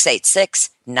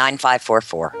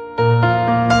 1-800-686-9544.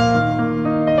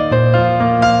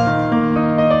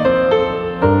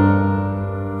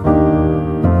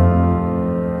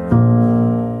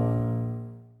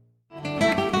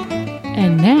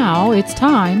 And now it's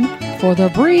time for the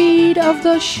breed of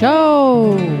the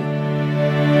show.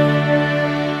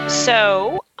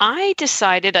 So I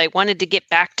decided I wanted to get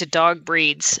back to dog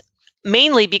breeds,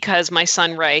 mainly because my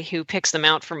son Ray, who picks them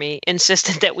out for me,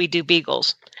 insisted that we do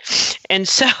beagles. And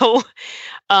so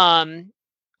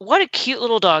what a cute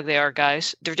little dog they are,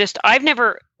 guys. They're just,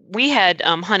 we had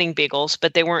hunting beagles,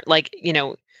 but they weren't like,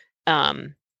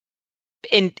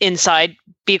 inside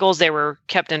beagles. They were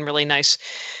kept in really nice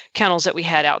kennels that we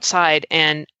had outside.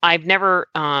 And I've never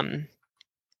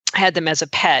had them as a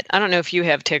pet. I don't know if you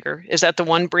have, Tigger. Is that the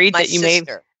one breed that you made?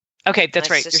 Okay, that's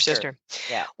right, your sister.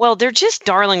 Yeah. Well, they're just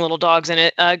darling little dogs.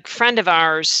 And a friend of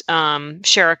ours,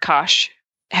 Sharakash,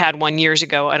 had one years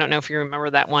ago. I don't know if you remember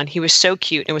that one. He was so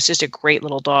cute. It was just a great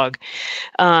little dog.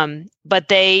 But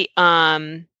they,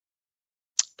 a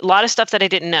lot of stuff that I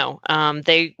didn't know.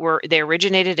 They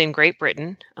originated in Great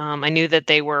Britain. I knew that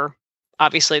they were,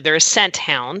 obviously, they're a scent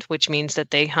hound, which means that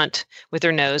they hunt with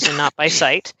their nose and not by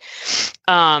sight.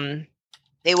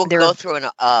 They will go through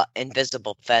an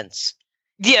invisible fence.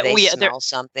 Yeah, they smell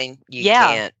something. You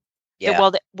can't. Yeah.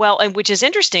 Well, and which is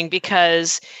interesting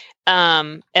because,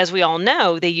 as we all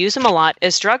know, they use them a lot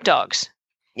as drug dogs.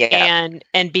 Yeah.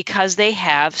 And because they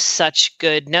have such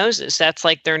good noses, that's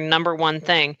like their number one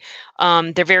thing.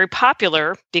 They're very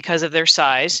popular because of their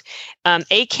size.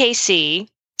 AKC.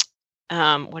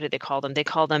 What did they call them? They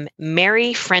call them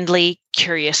merry, friendly,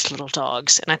 curious little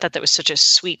dogs. And I thought that was such a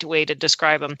sweet way to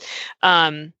describe them.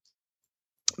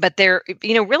 But they're,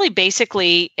 really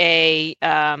basically a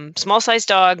small-sized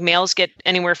dog. Males get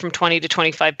anywhere from 20 to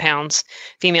 25 pounds.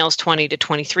 Females, 20 to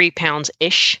 23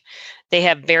 pounds-ish. They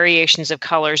have variations of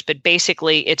colors, but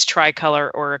basically it's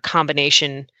tricolor or a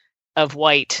combination of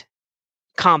white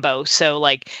combo. So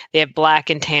like they have black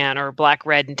and tan or black,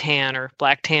 red and tan or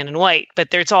black, tan and white,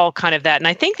 but there's all kind of that. And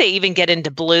I think they even get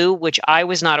into blue, which I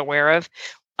was not aware of.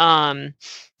 I've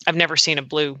never seen a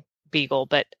blue beagle,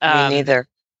 but me neither.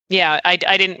 Yeah, I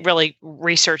didn't really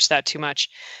research that too much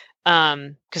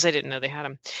because I didn't know they had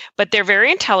them. But they're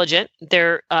very intelligent.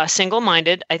 They're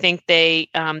single-minded. I think they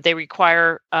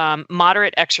require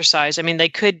moderate exercise. I mean, they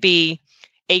could be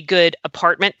a good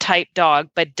apartment type dog,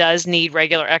 but does need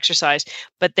regular exercise.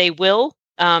 But they will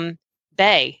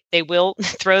bay. They will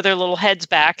throw their little heads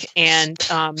back and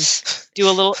do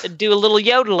a little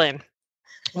yodeling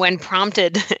when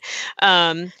prompted.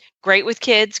 Great with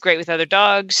kids. Great with other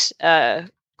dogs.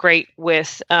 Great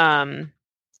with like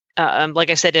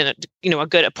I said, in a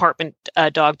good apartment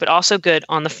dog, but also good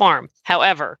on the farm.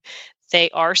 However, they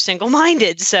are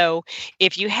single-minded. So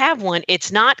if you have one,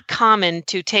 it's not common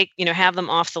to have them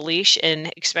off the leash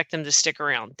and expect them to stick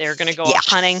around. They're going to go off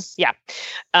hunting. Yeah.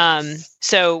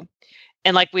 So,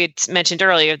 and like we had mentioned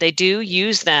earlier, they do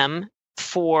use them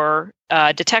for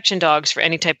detection dogs for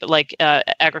any type of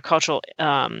agricultural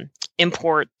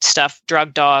import stuff,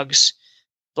 drug dogs,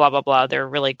 blah, blah, blah. They're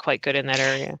really quite good in that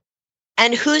area.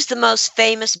 And who's the most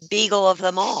famous beagle of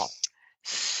them all?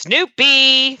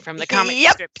 Snoopy from the comic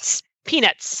strips.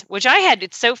 Peanuts, which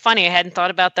it's so funny. I hadn't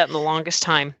thought about that in the longest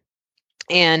time.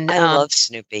 And I love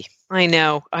Snoopy. I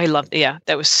know.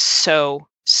 That was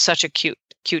such a cute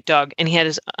dog. And he had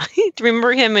do you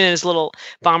remember him in his little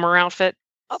bomber outfit?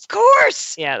 Of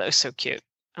course. Yeah, that was so cute.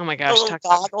 Oh my gosh. The little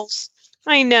goggles.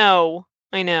 I know.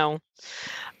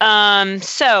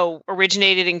 So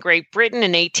originated in Great Britain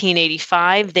in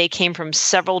 1885. They came from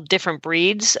several different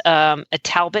breeds, a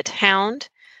Talbot hound,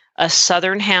 a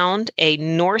Southern hound, a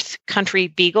North Country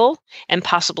beagle, and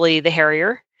possibly the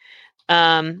Harrier.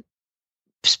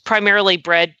 Primarily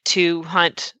bred to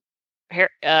hunt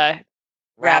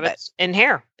rabbits and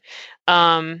hare.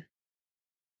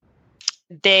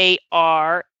 They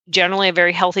are generally a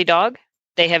very healthy dog.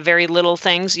 They have very little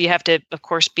things. You have to, of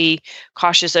course, be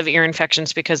cautious of ear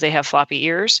infections because they have floppy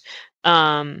ears.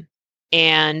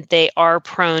 and they are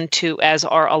prone to, as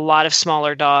are a lot of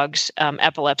smaller dogs,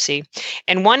 epilepsy.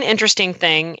 And one interesting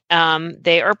thing,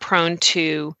 they are prone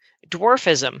to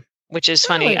dwarfism, which is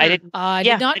funny. Really? I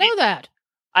did not know that.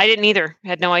 I didn't either.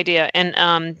 Had no idea.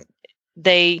 And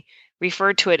they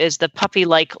referred to it as the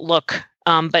puppy-like look.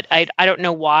 But I don't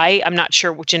know why. I'm not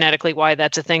sure genetically why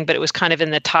that's a thing, but it was kind of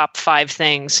in the top 5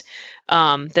 things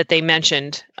that they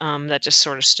mentioned that just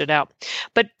sort of stood out.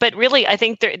 But really, I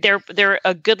think they're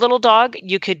a good little dog.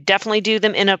 You could definitely do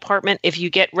them in an apartment if you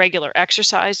get regular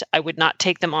exercise. I would not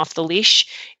take them off the leash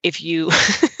if you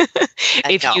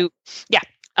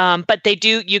but they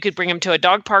do. You could bring them to a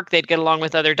dog park. They'd get along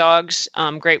with other dogs.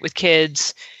 Great with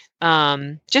kids.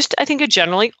 Just I think a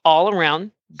generally all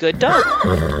around good dog.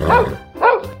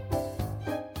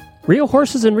 Real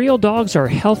horses and real dogs are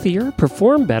healthier,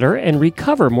 perform better, and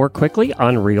recover more quickly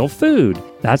on real food.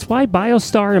 That's why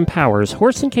BioStar empowers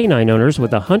horse and canine owners with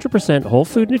 100% whole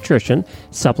food nutrition,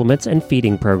 supplements, and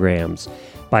feeding programs.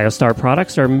 BioStar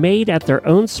products are made at their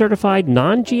own certified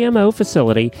non-GMO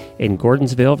facility in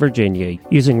Gordonsville, Virginia,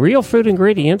 using real food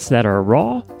ingredients that are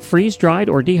raw, freeze-dried,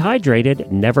 or dehydrated,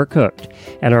 never cooked,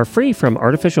 and are free from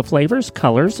artificial flavors,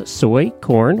 colors, soy,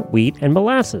 corn, wheat, and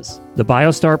molasses. The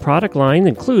BioStar product line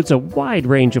includes a wide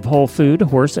range of whole food,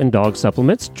 horse and dog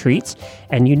supplements, treats,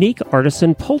 and unique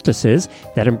artisan poultices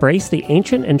that embrace the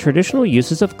ancient and traditional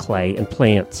uses of clay and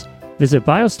plants. Visit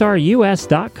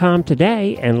biostarus.com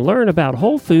today and learn about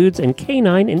whole foods and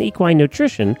canine and equine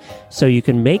nutrition so you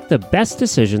can make the best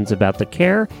decisions about the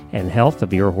care and health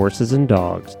of your horses and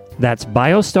dogs. That's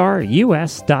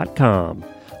biostarus.com.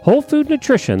 Whole food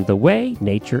nutrition the way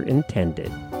nature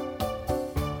intended.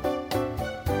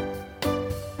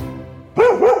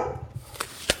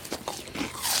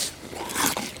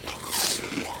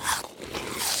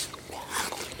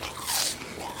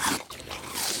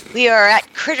 We are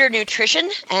at Critter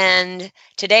Nutrition, and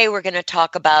today we're going to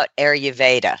talk about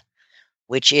Ayurveda,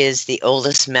 which is the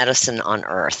oldest medicine on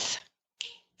earth.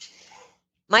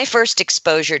 My first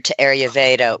exposure to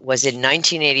Ayurveda was in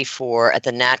 1984 at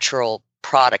the Natural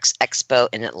Products Expo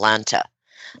in Atlanta.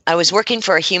 I was working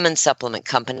for a human supplement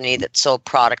company that sold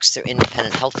products through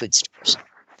independent health food stores.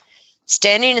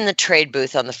 Standing in the trade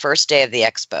booth on the first day of the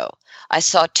expo, I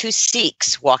saw 2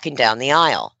 Sikhs walking down the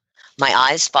aisle. My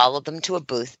eyes followed them to a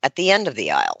booth at the end of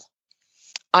the aisle.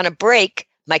 On a break,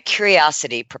 my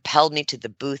curiosity propelled me to the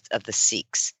booth of the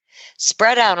Sikhs.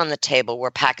 Spread out on the table were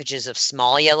packages of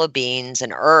small yellow beans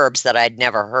and herbs that I'd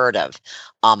never heard of: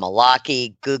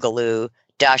 amalaki, gugaloo,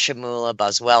 dashamula,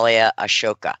 boswellia,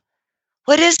 ashoka.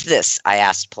 "What is this?" I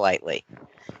asked politely.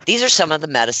 "These are some of the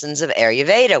medicines of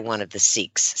Ayurveda," one of the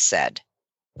Sikhs said.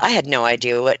 I had no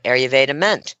idea what Ayurveda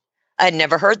meant. I had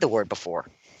never heard the word before.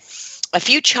 A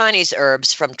few Chinese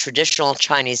herbs from traditional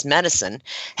Chinese medicine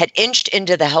had inched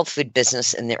into the health food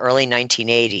business in the early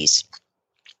 1980s.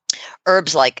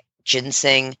 Herbs like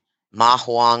ginseng,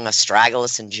 mahuang,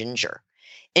 astragalus, and ginger.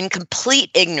 In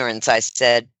complete ignorance, I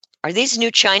said, "Are these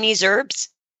new Chinese herbs?"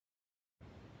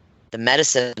 "The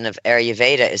medicine of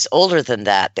Ayurveda is older than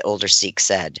that," the older Sikh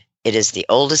said. "It is the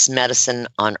oldest medicine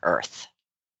on earth."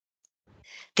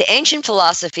 The ancient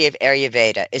philosophy of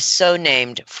Ayurveda is so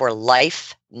named for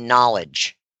life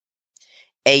knowledge.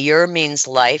 Ayur means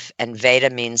life and Veda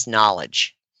means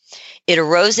knowledge. It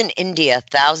arose in India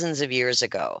thousands of years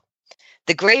ago.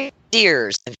 The great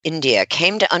seers of India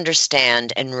came to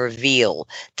understand and reveal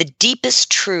the deepest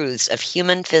truths of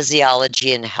human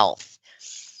physiology and health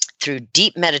through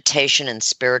deep meditation and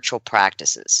spiritual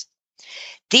practices.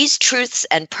 These truths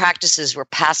and practices were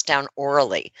passed down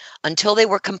orally until they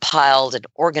were compiled and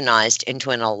organized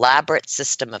into an elaborate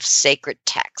system of sacred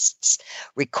texts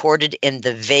recorded in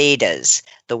the Vedas,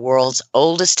 the world's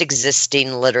oldest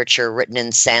existing literature written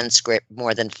in Sanskrit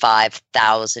more than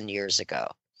 5,000 years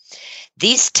ago.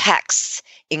 These texts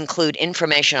include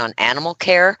information on animal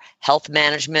care, health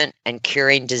management, and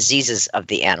curing diseases of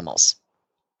the animals.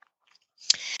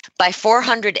 By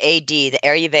 400 AD, the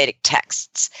Ayurvedic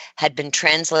texts had been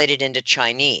translated into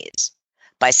Chinese.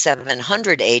 By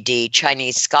 700 AD,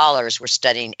 Chinese scholars were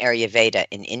studying Ayurveda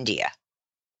in India.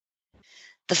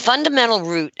 The fundamental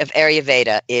root of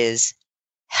Ayurveda is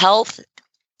health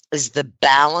is the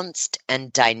balanced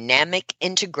and dynamic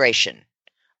integration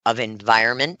of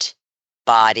environment,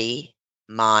 body,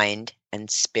 mind,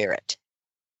 and spirit.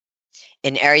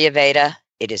 In Ayurveda,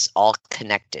 it is all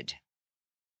connected.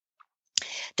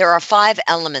 There are 5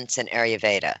 elements in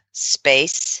Ayurveda: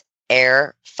 space,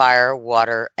 air, fire,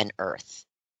 water, and earth.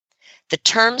 The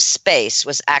term space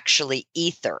was actually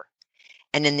ether,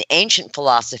 and in the ancient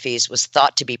philosophies was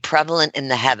thought to be prevalent in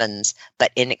the heavens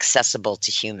but inaccessible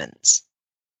to humans.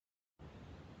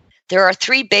 There are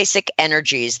three basic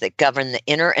energies that govern the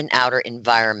inner and outer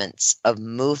environments of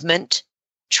movement,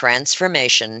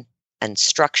 transformation, and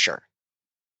structure.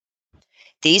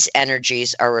 These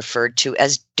energies are referred to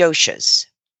as doshas.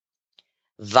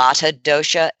 Vata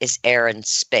dosha is air and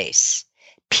space.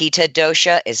 Pitta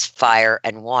dosha is fire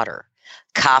and water.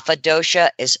 Kapha dosha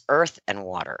is earth and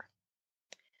water.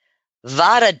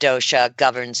 Vata dosha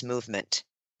governs movement.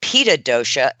 Pitta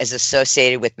dosha is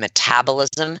associated with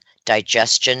metabolism,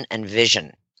 digestion, and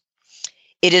vision.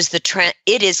 It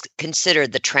is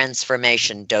considered the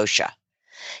transformation dosha.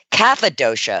 Kapha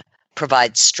dosha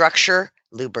provides structure,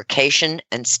 lubrication,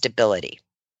 and stability.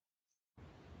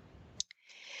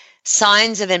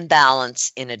 Signs of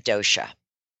imbalance in a dosha.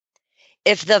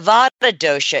 If the Vata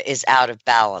dosha is out of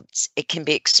balance, it can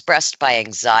be expressed by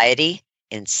anxiety,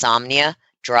 insomnia,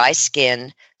 dry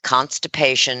skin,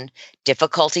 constipation,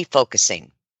 difficulty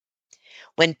focusing.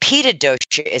 When Pitta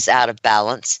dosha is out of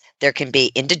balance, there can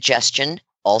be indigestion,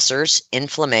 ulcers,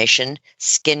 inflammation,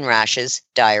 skin rashes,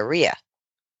 diarrhea.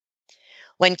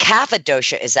 When Kapha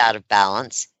dosha is out of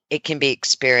balance, it can be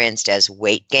experienced as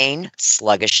weight gain,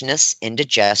 sluggishness,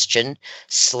 indigestion,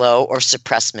 slow or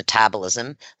suppressed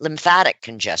metabolism, lymphatic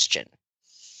congestion.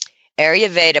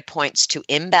 Ayurveda points to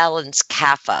imbalanced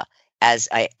kapha as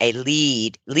a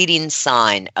leading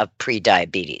sign of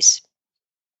prediabetes.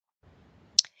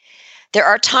 There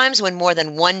are times when more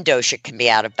than one dosha can be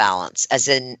out of balance, as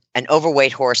in an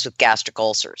overweight horse with gastric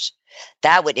ulcers.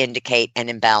 That would indicate an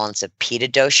imbalance of Pitta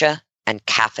dosha and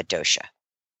Kapha dosha.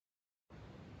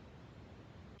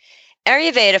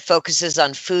 Ayurveda focuses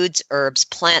on foods, herbs,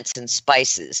 plants, and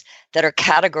spices that are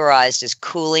categorized as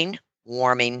cooling,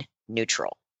 warming,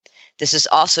 neutral. This is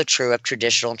also true of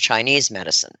traditional Chinese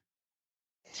medicine.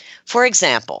 For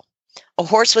example, a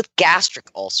horse with gastric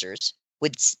ulcers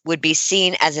would be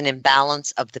seen as an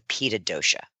imbalance of the Pitta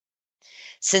dosha.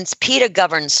 Since Pitta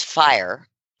governs fire,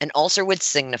 an ulcer would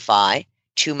signify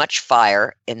too much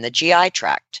fire in the GI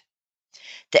tract.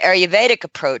 The Ayurvedic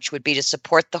approach would be to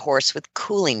support the horse with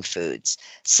cooling foods,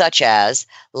 such as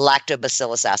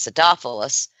Lactobacillus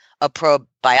acidophilus, a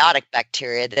probiotic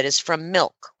bacteria that is from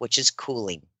milk, which is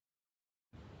cooling.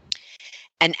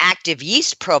 An active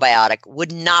yeast probiotic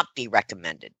would not be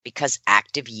recommended because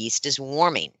active yeast is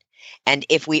warming. And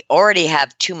if we already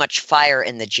have too much fire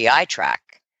in the GI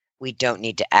tract, we don't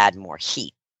need to add more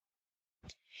heat.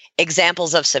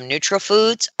 Examples of some neutral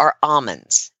foods are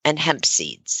almonds and hemp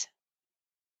seeds.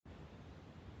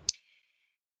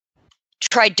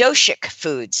 Tridoshic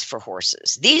foods for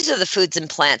horses. These are the foods and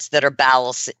plants that are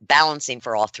balancing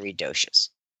for all three doshas.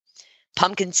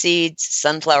 Pumpkin seeds,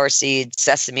 sunflower seeds,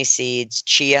 sesame seeds,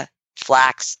 chia,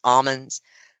 flax, almonds,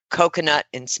 coconut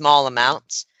in small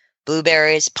amounts,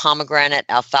 blueberries, pomegranate,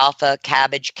 alfalfa,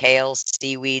 cabbage, kale,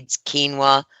 seaweeds,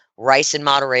 quinoa, rice in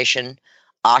moderation,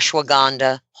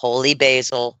 ashwagandha, holy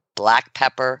basil, black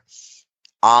pepper,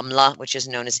 amla, which is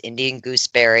known as Indian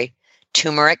gooseberry,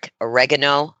 turmeric,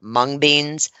 oregano, mung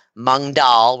beans, mung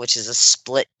dal, which is a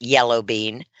split yellow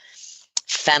bean,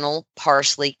 fennel,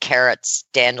 parsley, carrots,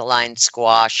 dandelion,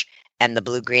 squash, and the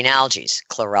blue-green algae,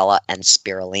 chlorella and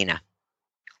spirulina.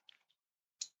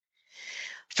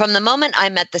 From the moment I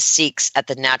met the Sikhs at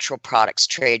the Natural Products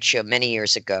Trade Show many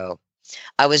years ago,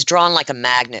 I was drawn like a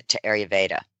magnet to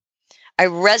Ayurveda. I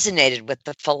resonated with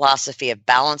the philosophy of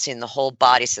balancing the whole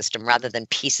body system rather than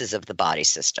pieces of the body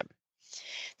system.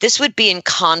 This would be in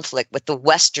conflict with the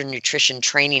Western nutrition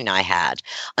training I had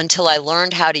until I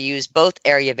learned how to use both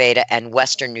Ayurveda and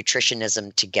Western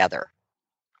nutritionism together.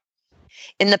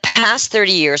 In the past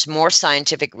 30 years, more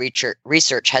scientific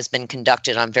research has been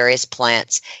conducted on various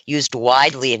plants used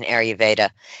widely in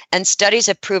Ayurveda, and studies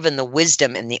have proven the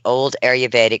wisdom in the old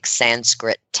Ayurvedic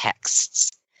Sanskrit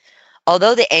texts.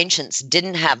 Although the ancients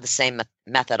didn't have the same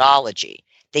methodology,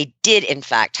 they did, in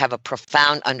fact, have a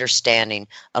profound understanding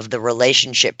of the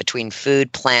relationship between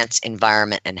food, plants,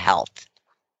 environment, and health.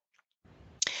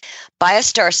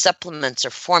 BioStar supplements are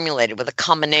formulated with a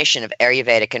combination of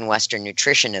Ayurvedic and Western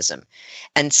nutritionism,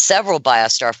 and several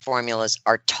BioStar formulas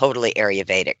are totally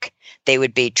Ayurvedic. They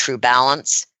would be True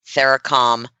Balance,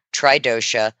 Theracalm,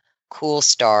 Tridosha, Cool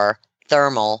Star,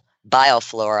 Thermal,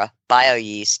 Bioflora,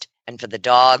 BioYeast, and for the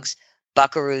dogs,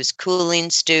 Buckaroo's Cooling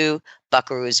Stew,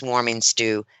 Buckaroo's Warming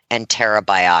Stew, and Terra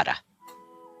Biota.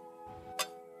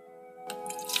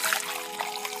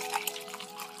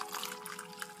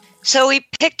 So we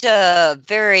picked a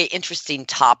very interesting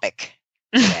topic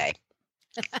today.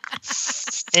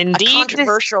 Indeed. A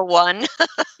controversial one.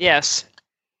 Yes.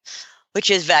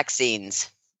 Which is vaccines.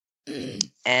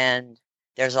 And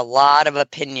there's a lot of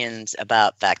opinions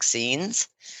about vaccines.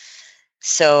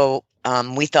 So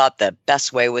we thought the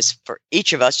best way was for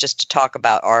each of us just to talk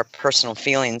about our personal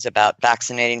feelings about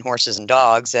vaccinating horses and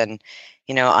dogs. And,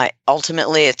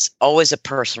 ultimately it's always a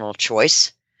personal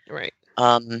choice. Right.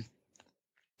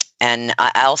 And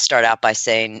I'll start out by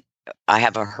saying I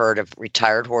have a herd of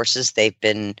retired horses. They've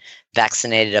been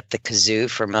vaccinated up the kazoo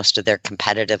for most of their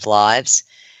competitive lives,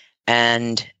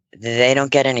 and they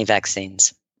don't get any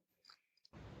vaccines.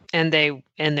 And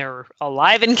they're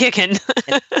alive and kicking.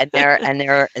 and they're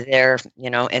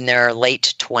in their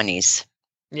late 20s.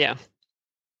 Yeah.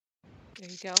 There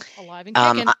you go. Alive and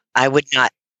kicking. I would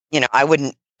not,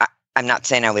 I'm not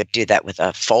saying I would do that with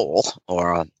a foal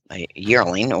or a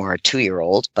yearling or a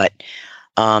 2-year-old, but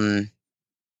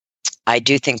I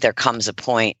do think there comes a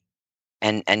point,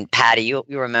 and Patty, you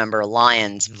remember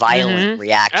Lion's violent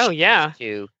reaction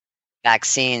to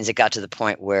vaccines. It got to the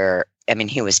point where,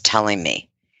 he was telling me,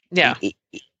 yeah,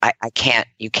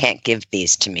 you can't give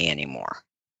these to me anymore.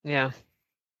 Yeah.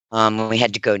 We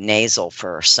had to go nasal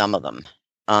for some of them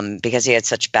because he had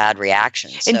such bad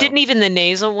reactions. And didn't even the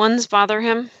nasal ones bother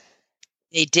him?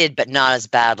 They did, but not as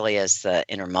badly as the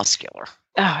intermuscular.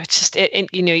 Oh, it's just,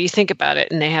 you think about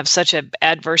it, and they have such an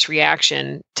adverse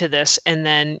reaction to this. And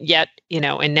then yet,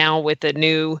 and now with the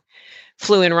new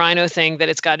flu and rhino thing that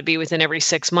it's got to be within every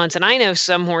 6 months. And I know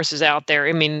some horses out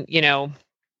there, the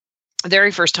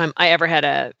very first time I ever had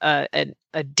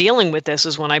a dealing with this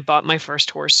was when I bought my first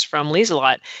horse from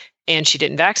Lieselot, and she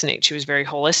didn't vaccinate. She was very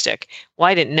holistic. Well,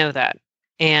 I didn't know that.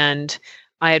 And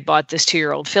I had bought this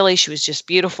 2-year-old filly. She was just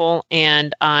beautiful.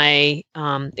 And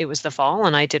it was the fall,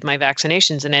 and I did my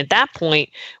vaccinations. And at that point,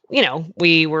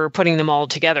 we were putting them all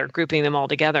together, grouping them all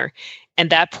together. And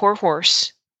that poor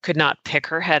horse could not pick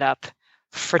her head up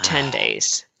for 10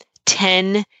 days.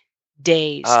 10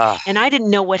 days. And I didn't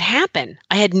know what happened.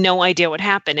 I had no idea what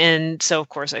happened. And so, of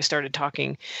course, I started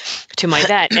talking to my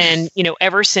vet. And,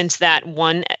 ever since that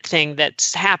one thing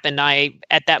that's happened, I,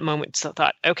 at that moment,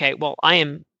 thought, okay, well, I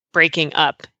am breaking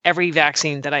up every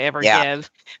vaccine that I ever give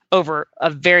over a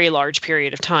very large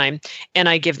period of time. And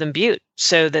I give them Bute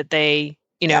so that they,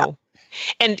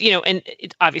 and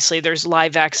obviously there's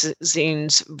live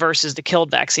vaccines versus the killed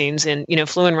vaccines. And,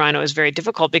 flu and rhino is very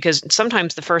difficult because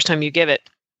sometimes the first time you give it,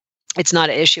 it's not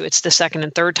an issue. It's the second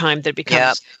and third time that it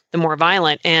becomes the more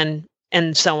violent, and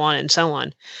so on and so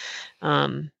on.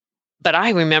 But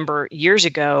I remember years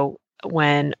ago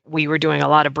when we were doing a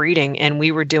lot of breeding, and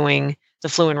we were doing the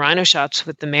flu and rhino shots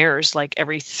with the mares like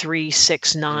every 3,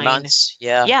 6, 9 months.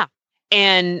 Yeah. Yeah.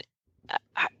 And,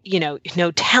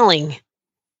 no telling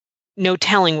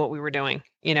what we were doing,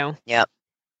 Yep.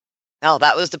 No,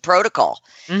 that was the protocol,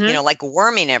 like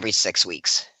worming every 6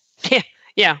 weeks. Yeah.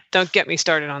 Yeah, don't get me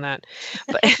started on that.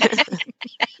 But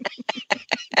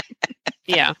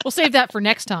yeah, we'll save that for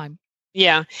next time.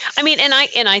 Yeah, and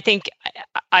I think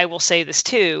I will say this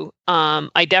too.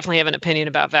 I definitely have an opinion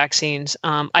about vaccines.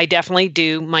 I definitely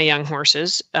do my young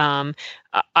horses.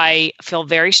 I feel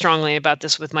very strongly about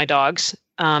this with my dogs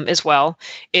as well.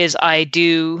 Is I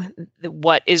do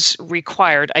what is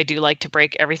required. I do like to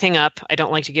break everything up. I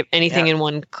don't like to give anything in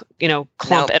one,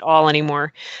 clump at all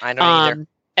anymore. I don't either.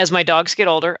 As my dogs get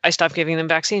older, I stop giving them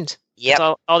vaccines. Yep.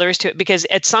 That's all there is to it. Because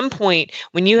at some point,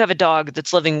 when you have a dog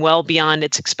that's living well beyond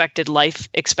its expected life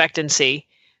expectancy,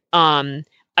 I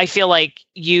feel like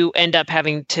you end up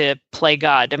having to play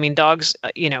God. I mean, dogs,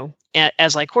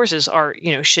 as like horses are,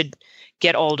 should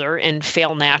get older and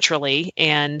fail naturally.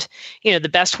 And, the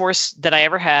best horse that I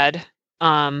ever had,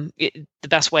 the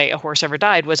best way a horse ever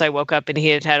died was I woke up and he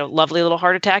had a lovely little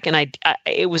heart attack, and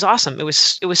it was awesome. It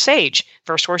was Sage,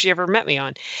 first horse you ever met me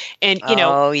on. And,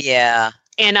 oh yeah.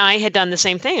 And I had done the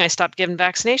same thing. I stopped giving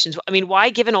vaccinations. I mean, why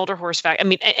give an older horse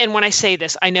and when I say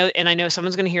this, I know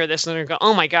someone's going to hear this and they're going to go,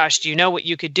 oh my gosh, do you know what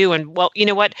you could do? And well, you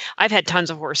know what? I've had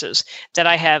tons of horses that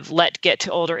I have let get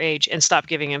to older age and stop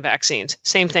giving them vaccines.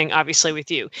 Same thing, obviously, with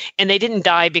you. And they didn't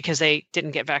die because they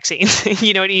didn't get vaccines.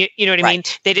 you know what I mean?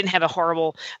 They didn't have a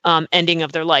horrible ending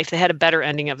of their life. They had a better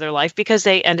ending of their life because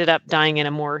they ended up dying in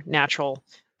a more natural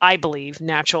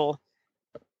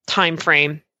time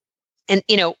frame. And,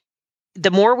 the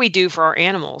more we do for our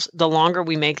animals, the longer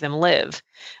we make them live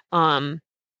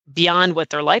beyond what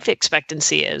their life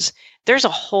expectancy is. There's a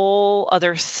whole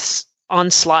other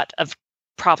onslaught of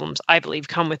problems, I believe,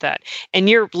 come with that. And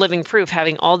you're living proof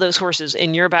having all those horses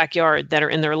in your backyard that are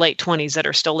in their late 20s that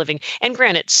are still living. And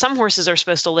granted, some horses are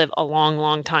supposed to live a long,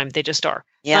 long time. They just are.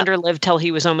 Yeah. Thunder lived till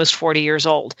he was almost 40 years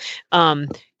old. And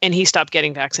he stopped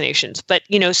getting vaccinations. But,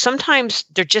 sometimes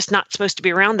they're just not supposed to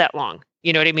be around that long.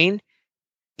 You know what I mean?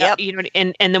 Yep.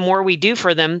 And the more we do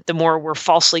for them, the more we're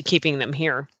falsely keeping them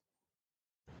here.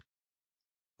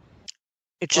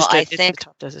 It's just I think a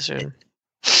tough decision.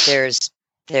 there's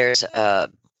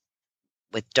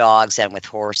with dogs and with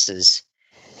horses,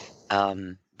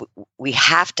 we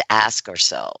have to ask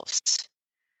ourselves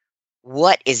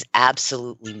what is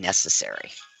absolutely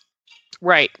necessary,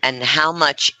 Right. and how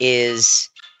much is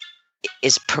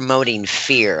promoting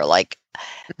fear. Like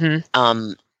when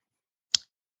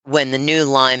the new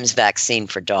Lyme's vaccine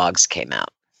for dogs came out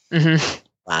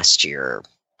last year,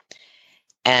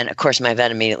 and of course my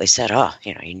vet immediately said, "Oh,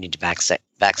 you need to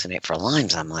vaccinate for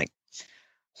Lyme's." I'm like,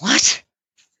 "What?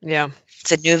 Yeah.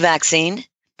 It's a new vaccine?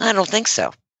 I don't think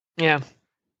so." Yeah.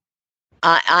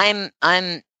 I'm,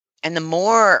 and the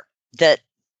more that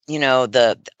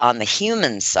on the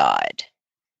human side,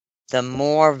 the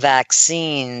more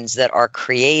vaccines that are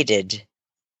created.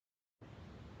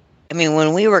 I mean,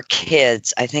 when we were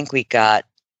kids, I think we got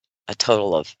a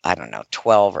total of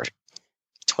 12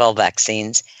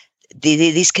 vaccines.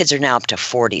 These kids are now up to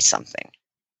 40 something.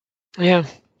 Yeah.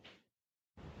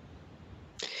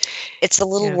 It's a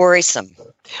little worrisome.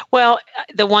 Well,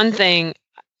 the one thing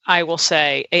I will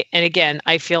say, and again,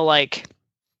 I feel like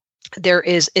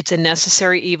it's a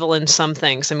necessary evil in some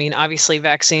things. I mean, obviously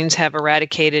vaccines have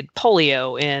eradicated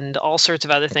polio and all sorts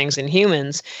of other things in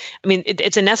humans. I mean,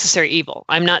 it's a necessary evil.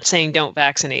 I'm not saying don't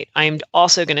vaccinate. I'm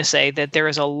also going to say that there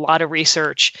is a lot of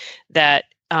research that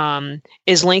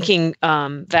is linking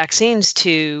vaccines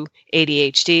to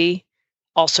ADHD,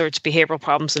 all sorts of behavioral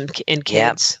problems in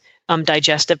kids,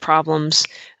 digestive problems,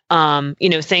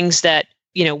 things that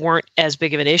weren't as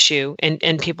big of an issue.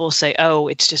 And people say, oh,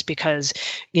 it's just because,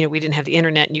 we didn't have the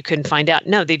internet and you couldn't find out.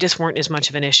 No, they just weren't as much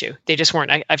of an issue. They just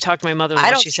weren't. I've talked to my mother-in-law.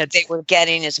 I don't she said they were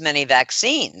getting as many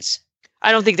vaccines.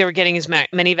 I don't think they were getting as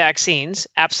many vaccines.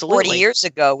 Absolutely. 40 years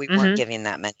ago, we weren't giving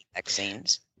that many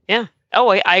vaccines. Yeah. Oh,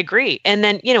 I agree. And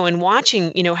then, in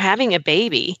watching, having a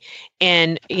baby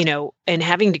and, and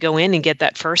having to go in and get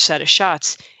that first set of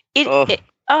shots,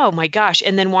 oh my gosh.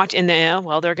 And then watch, and then,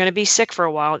 they're going to be sick for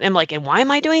a while. And I'm like, and why am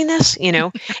I doing this?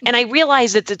 And I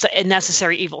realize that it's a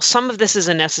necessary evil. Some of this is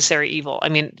a necessary evil. I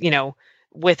mean,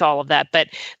 with all of that. But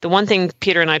the one thing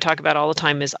Peter and I talk about all the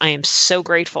time is I am so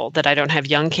grateful that I don't have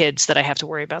young kids that I have to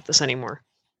worry about this anymore.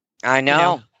 I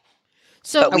know.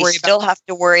 So but we still have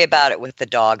to worry about it with the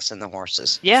dogs and the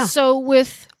horses. Yeah. So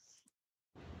from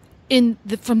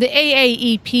the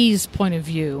AAEP's point of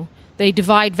view, they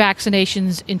divide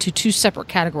vaccinations into two separate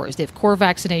categories. They have core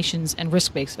vaccinations and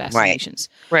risk-based vaccinations.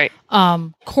 Right.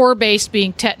 Core-based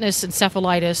being tetanus,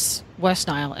 encephalitis, West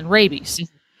Nile, and rabies.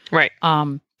 Right.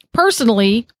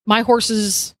 Personally, my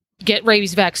horses get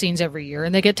rabies vaccines every year,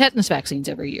 and they get tetanus vaccines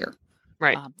every year.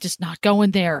 Right. Just not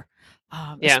going there.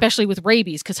 Especially with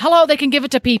rabies, because they can give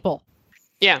it to people.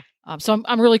 Yeah. So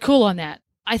I'm really cool on that.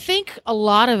 I think a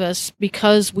lot of us,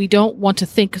 because we don't want to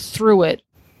think through it,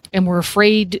 and we're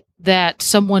afraid that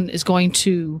someone is going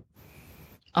to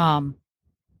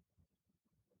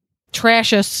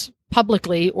trash us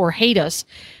publicly or hate us,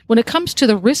 when it comes to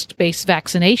the risk-based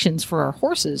vaccinations for our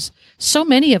horses, so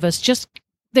many of us just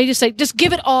say, just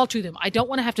give it all to them. I don't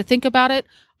want to have to think about it.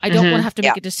 I don't want to have to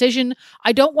make a decision.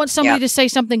 I don't want somebody to say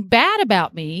something bad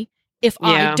about me if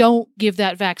I don't give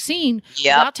that vaccine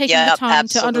without taking the time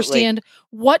to understand,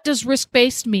 what does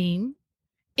risk-based mean?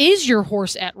 Is your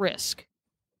horse at risk?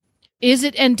 Is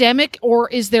it endemic, or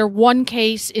is there one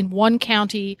case in one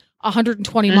county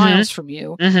 120 miles from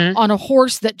you on a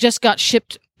horse that just got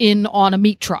shipped in on a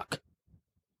meat truck?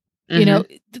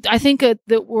 I think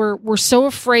that we're so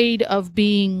afraid of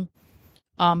being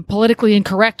politically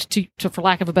incorrect, to for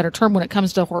lack of a better term, when it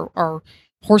comes to our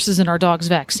horses and our dogs'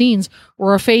 vaccines.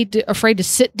 We're afraid to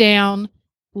sit down,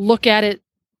 look at it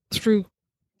through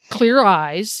clear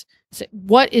eyes, say,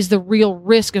 what is the real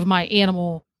risk of my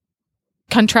animal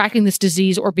contracting this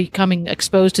disease or becoming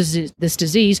exposed to this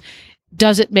disease?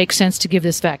 Does it make sense to give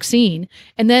this vaccine?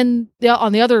 And then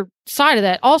on the other side of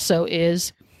that also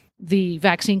is the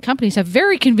vaccine companies have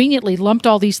very conveniently lumped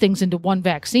all these things into one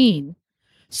vaccine,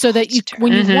 so that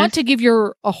when you want to give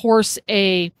a horse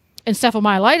a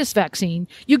encephalitis vaccine,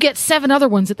 you get 7 other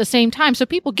ones at the same time. So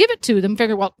people give it to them,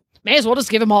 figure, well, may as well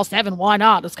just give them all 7. Why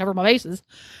not? Let's cover my bases.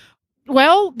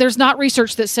 Well, there's not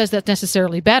research that says that's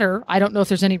necessarily better. I don't know if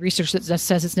there's any research that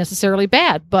says it's necessarily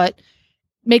bad, but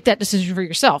make that decision for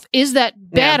yourself. Is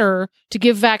that better to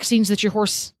give vaccines that your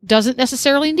horse doesn't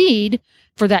necessarily need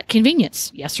for that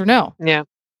convenience? Yes or no? Yeah.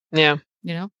 Yeah.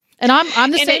 And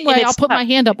I'm the same way. I'll put my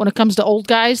hand up when it comes to old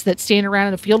guys that stand around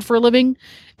in a field for a living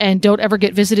and don't ever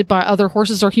get visited by other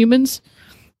horses or humans.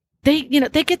 They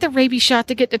get the rabies shot,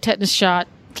 they get the tetanus shot.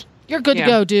 You're good to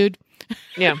go, dude.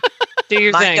 Yeah. Do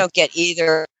your Mine thing. don't get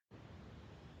either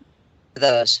of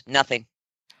those. Nothing.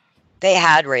 They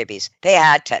had rabies. They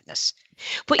had tetanus.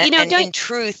 But in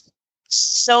truth,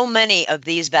 so many of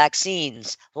these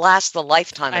vaccines last the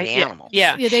lifetime of the animal.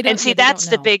 Yeah. And see, that's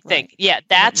the big thing. Right. Yeah,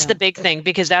 that's the big thing,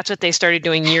 because that's what they started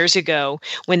doing years ago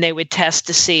when they would test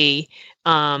to see,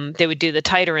 they would do the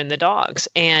titer in the dogs.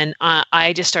 And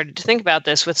I just started to think about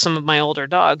this with some of my older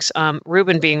dogs,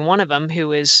 Ruben being one of them,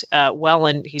 who is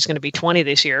and he's going to be 20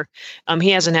 this year. He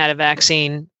hasn't had a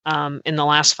vaccine in the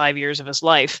last 5 years of his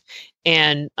life.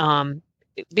 And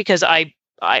because I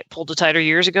pulled a titer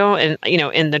years ago, and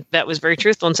and the vet was very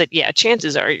truthful and said, yeah,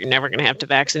 chances are you're never going to have to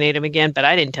vaccinate him again, but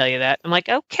I didn't tell you that. I'm like,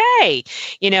 okay,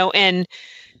 and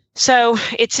so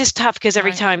it's just tough, because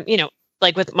every time,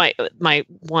 like with my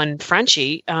one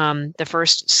Frenchie, the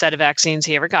first set of vaccines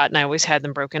he ever got, and I always had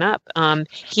them broken up,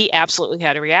 he absolutely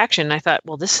had a reaction. I thought,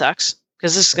 well, this sucks,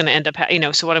 because this is going to end up,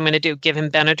 so what I'm going to do, give him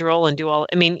Benadryl and do all,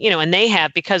 and they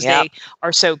have, because they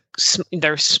are so,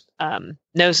 their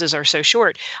noses are so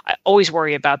short, I always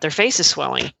worry about their faces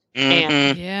swelling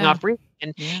and not breathing.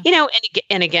 And,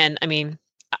 and again,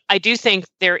 I do think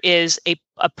there is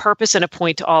a purpose and a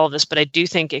point to all of this, but I do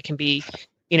think it can be,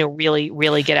 really,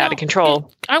 really get out of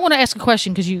control. I want to ask a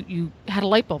question, because you had a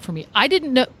light bulb for me. I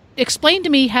didn't know. Explain to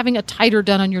me having a titer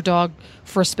done on your dog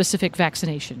for a specific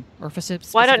vaccination or for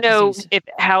specific I don't know disease.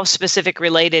 how specific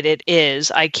related it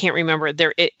is. I can't remember.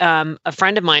 A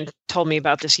friend of mine told me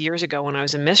about this years ago when I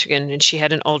was in Michigan, and she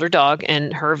had an older dog,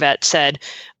 and her vet said,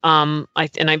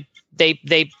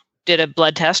 they did a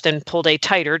blood test and pulled a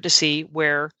titer to see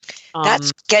where.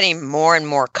 That's getting more and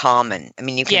more common.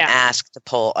 You can ask to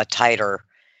pull a titer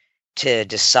to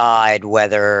decide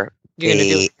whether you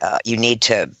need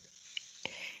to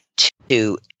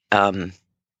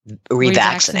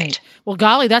revaccinate. Well,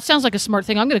 golly, that sounds like a smart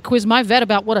thing. I'm going to quiz my vet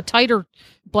about what a titer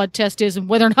blood test is and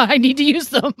whether or not I need to use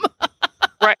them.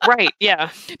 Right, yeah.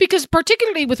 Because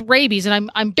particularly with rabies, and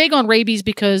I'm big on rabies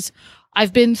because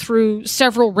I've been through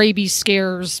several rabies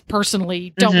scares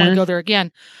personally. Don't want to go there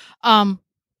again.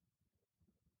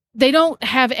 They don't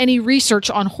have any research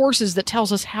on horses that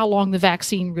tells us how long the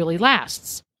vaccine really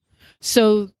lasts.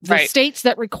 So the states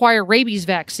that require rabies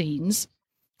vaccines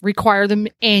require them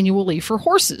annually for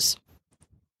horses,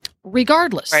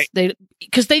 regardless.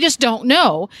 Because they just don't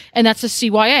know, and that's a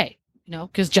CYA.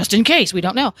 Because just in case, we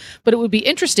don't know. But it would be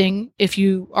interesting if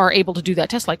you are able to do that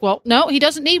test. Like, well, no, he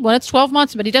doesn't need one. It's 12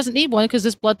 months, but he doesn't need one because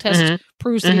this blood test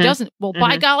proves that he doesn't. Well,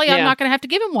 by golly, I'm not going to have to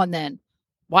give him one then.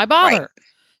 Why bother? Right.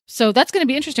 So that's going to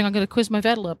be interesting. I'm going to quiz my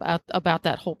vet about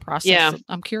that whole process. Yeah.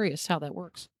 I'm curious how that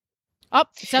works. Oh,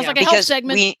 it sounds like a health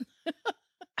segment.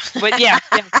 But yeah.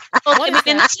 Well,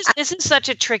 and this is such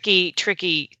a tricky,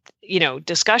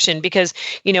 discussion, because,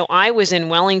 I was in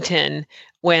Wellington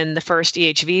when the first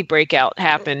EHV breakout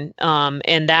happened.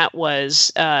 And that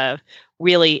was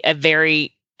really a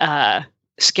very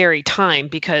scary time,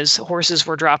 because horses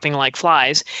were dropping like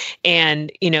flies.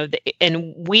 And,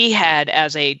 and we had,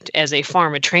 as a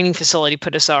farm, a training facility,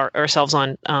 put ourselves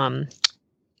on,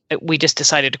 we just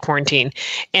decided to quarantine.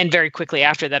 And very quickly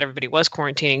after that, everybody was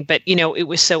quarantining. But, it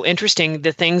was so interesting,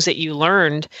 the things that you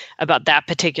learned about that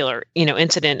particular,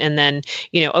 incident. And then,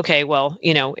 okay, well,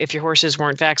 if your horses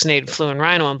weren't vaccinated, flu and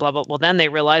rhino and blah, blah, well, then they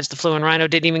realized the flu and rhino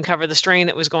didn't even cover the strain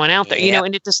that was going out there,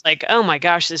 and it just like, oh my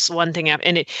gosh, this one thing.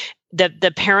 And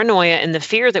the paranoia and the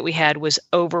fear that we had was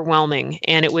overwhelming.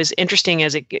 And it was interesting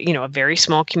as a very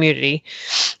small community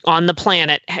on the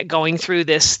planet going through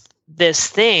this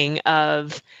thing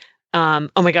of, oh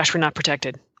my gosh, we're not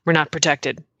protected. It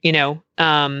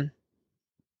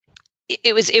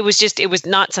was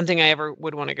not something I ever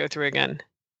would want to go through again,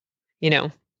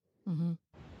 Mm-hmm.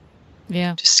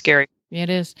 Yeah. Just scary. Yeah, it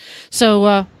is.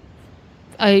 So,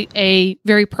 a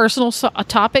very personal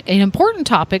topic, an important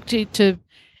topic to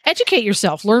educate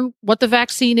yourself, learn what the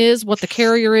vaccine is, what the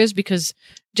carrier is, because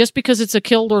just because it's a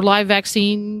killed or live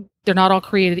vaccine, they're not all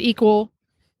created equal.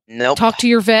 Nope. Talk to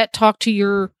your vet, talk to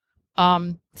your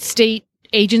state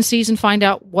agencies, and find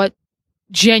out what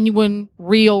genuine,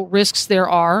 real risks there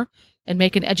are, and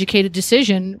make an educated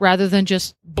decision rather than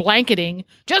just blanketing,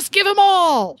 just give them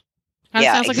all. That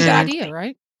sounds like a good idea,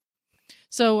 right?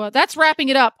 So that's wrapping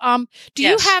it up. Do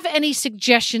you have any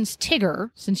suggestions, Tigger,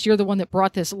 since you're the one that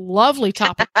brought this lovely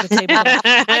topic to the table?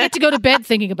 I get to go to bed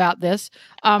thinking about this.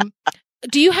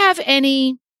 Do you have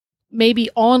any maybe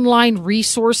online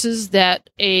resources that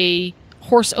a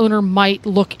horse owner might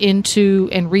look into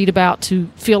and read about to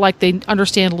feel like they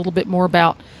understand a little bit more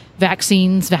about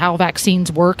vaccines, how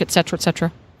vaccines work, et cetera, et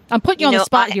cetera? I'm putting you on the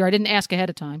spot here. I didn't ask ahead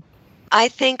of time. I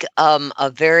think a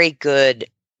very good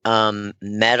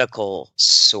medical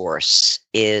source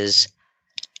is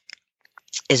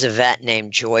a vet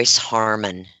named Joyce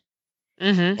Harmon,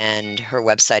 and her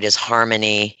website is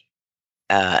Harmony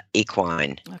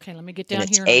equine. Okay, let me get And down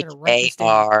it's here. And I'm gonna write this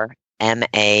down.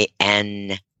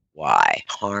 Harmany.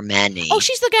 Harmony. Oh,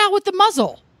 she's the gal with the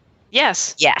muzzle.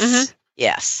 Yes. Yes. Mhm.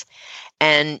 Yes.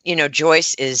 And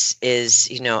Joyce is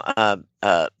a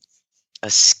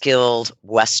skilled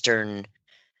Western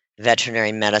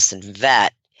veterinary medicine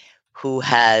vet who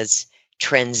has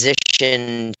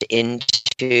transitioned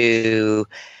into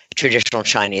traditional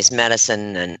Chinese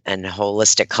medicine and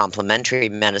holistic complementary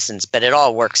medicines, but it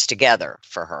all works together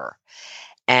for her.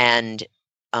 And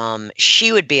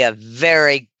she would be a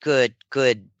very good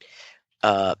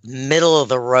middle of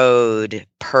the road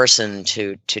person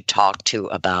to talk to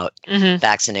about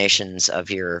vaccinations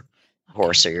of your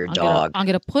horse or your dog. I'm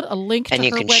gonna put a link to and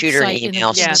you her can shoot her an website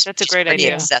email. Yeah, that's a great pretty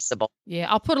idea. accessible.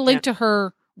 Yeah, I'll put a link to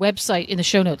her website in the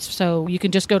show notes, so you can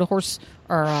just go to Horse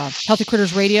or Healthy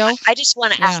Critters Radio. I just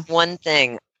want to add one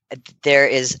thing. There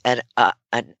is an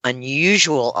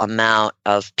unusual amount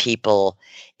of people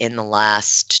in the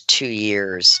last 2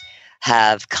 years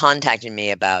have contacted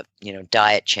me about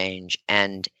diet change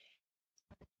and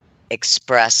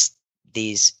expressed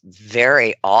these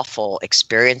very awful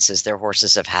experiences their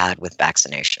horses have had with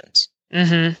vaccinations,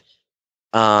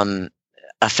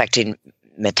 affecting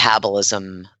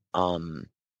metabolism,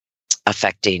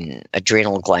 affecting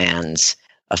adrenal glands,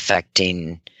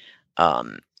 affecting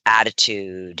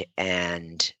attitude,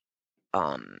 and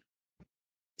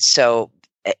so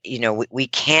we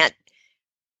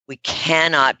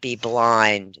cannot be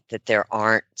blind that there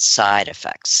aren't side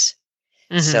effects.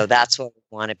 So that's what we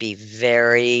want to be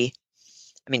very.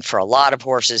 I mean, for a lot of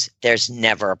horses, there's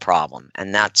never a problem,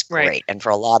 and that's great. Right. And for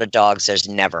a lot of dogs, there's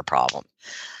never a problem.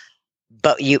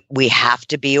 But we have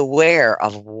to be aware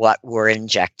of what we're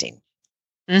injecting.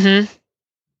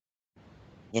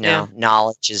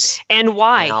 Knowledge is and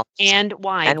why knowledge. and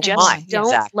why. And Just why, don't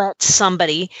exactly. let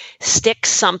somebody stick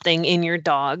something in your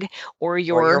dog or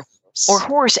your horse.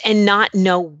 horse and not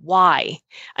know why.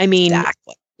 I mean,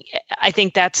 Exactly. I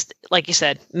think that's, like you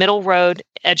said, middle road,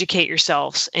 educate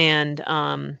yourselves. And,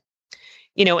 and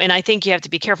I think you have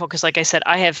to be careful because, like I said,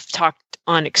 I have talked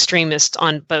on extremists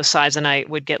on both sides and I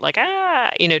would get like,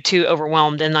 too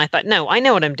overwhelmed. And I thought, no, I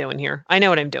know what I'm doing here. I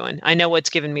know what I'm doing. I know what's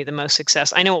given me the most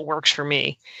success. I know what works for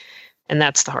me. And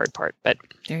that's the hard part. But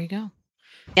there you go.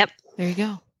 Yep. There you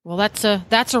go. Well, that's a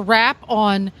wrap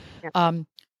on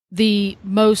the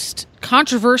most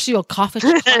controversial coffee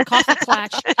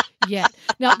clatch yet.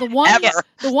 Now, the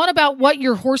one about what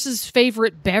your horse's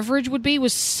favorite beverage would be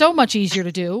was so much easier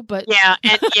to do. But and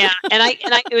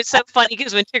it was so funny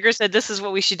because when Tigger said this is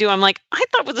what we should do, I'm like, I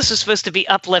thought this was supposed to be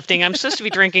uplifting. I'm supposed to be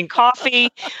drinking coffee.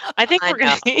 I think we're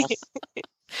going to.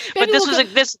 But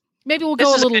this maybe we'll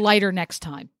go a little lighter next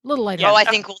time. A little lighter. Oh, I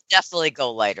think we'll definitely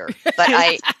go lighter. But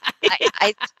I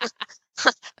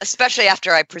especially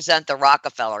after I present the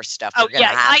Rockefeller stuff.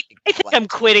 I think I'm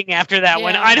quitting after that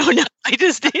one. I don't know. I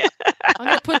just did. I'm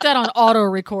going to put that on auto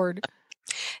record.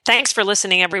 Thanks for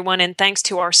listening, everyone, and thanks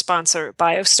to our sponsor,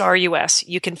 BioStar US.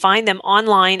 You can find them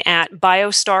online at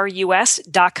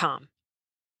biostarus.com.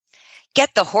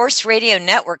 Get the Horse Radio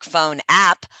Network phone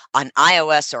app on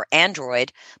iOS or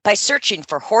Android by searching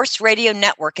for Horse Radio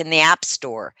Network in the App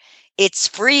Store. It's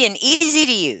free and easy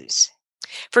to use.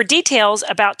 For details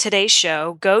about today's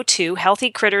show, go to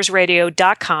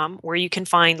healthycrittersradio.com, where you can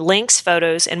find links,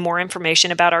 photos, and more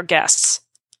information about our guests.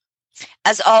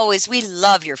 As always, we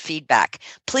love your feedback.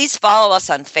 Please follow us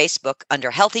on Facebook under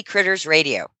Healthy Critters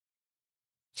Radio.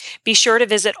 Be sure to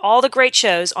visit all the great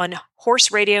shows on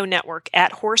Horse Radio Network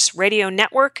at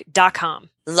horseradionetwork.com.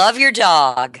 Love your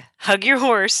dog. Hug your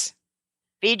horse.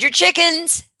 Feed your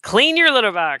chickens. Clean your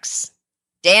litter box.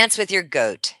 Dance with your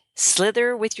goat.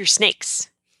 Slither with your snakes.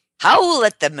 Howl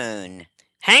at the moon.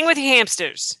 Hang with your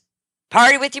hamsters.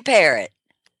 Party with your parrot.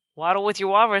 Waddle with your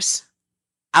walrus.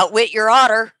 Outwit your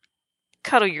otter.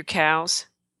 Cuddle your cows.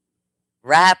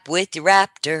 Rap with your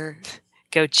raptor.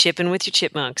 Go chipping with your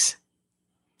chipmunks.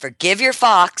 Forgive your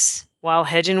fox. While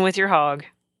hedging with your hog.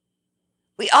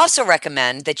 We also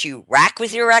recommend that you rack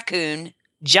with your raccoon.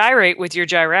 Gyrate with your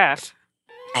giraffe.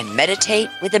 And meditate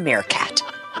with a meerkat.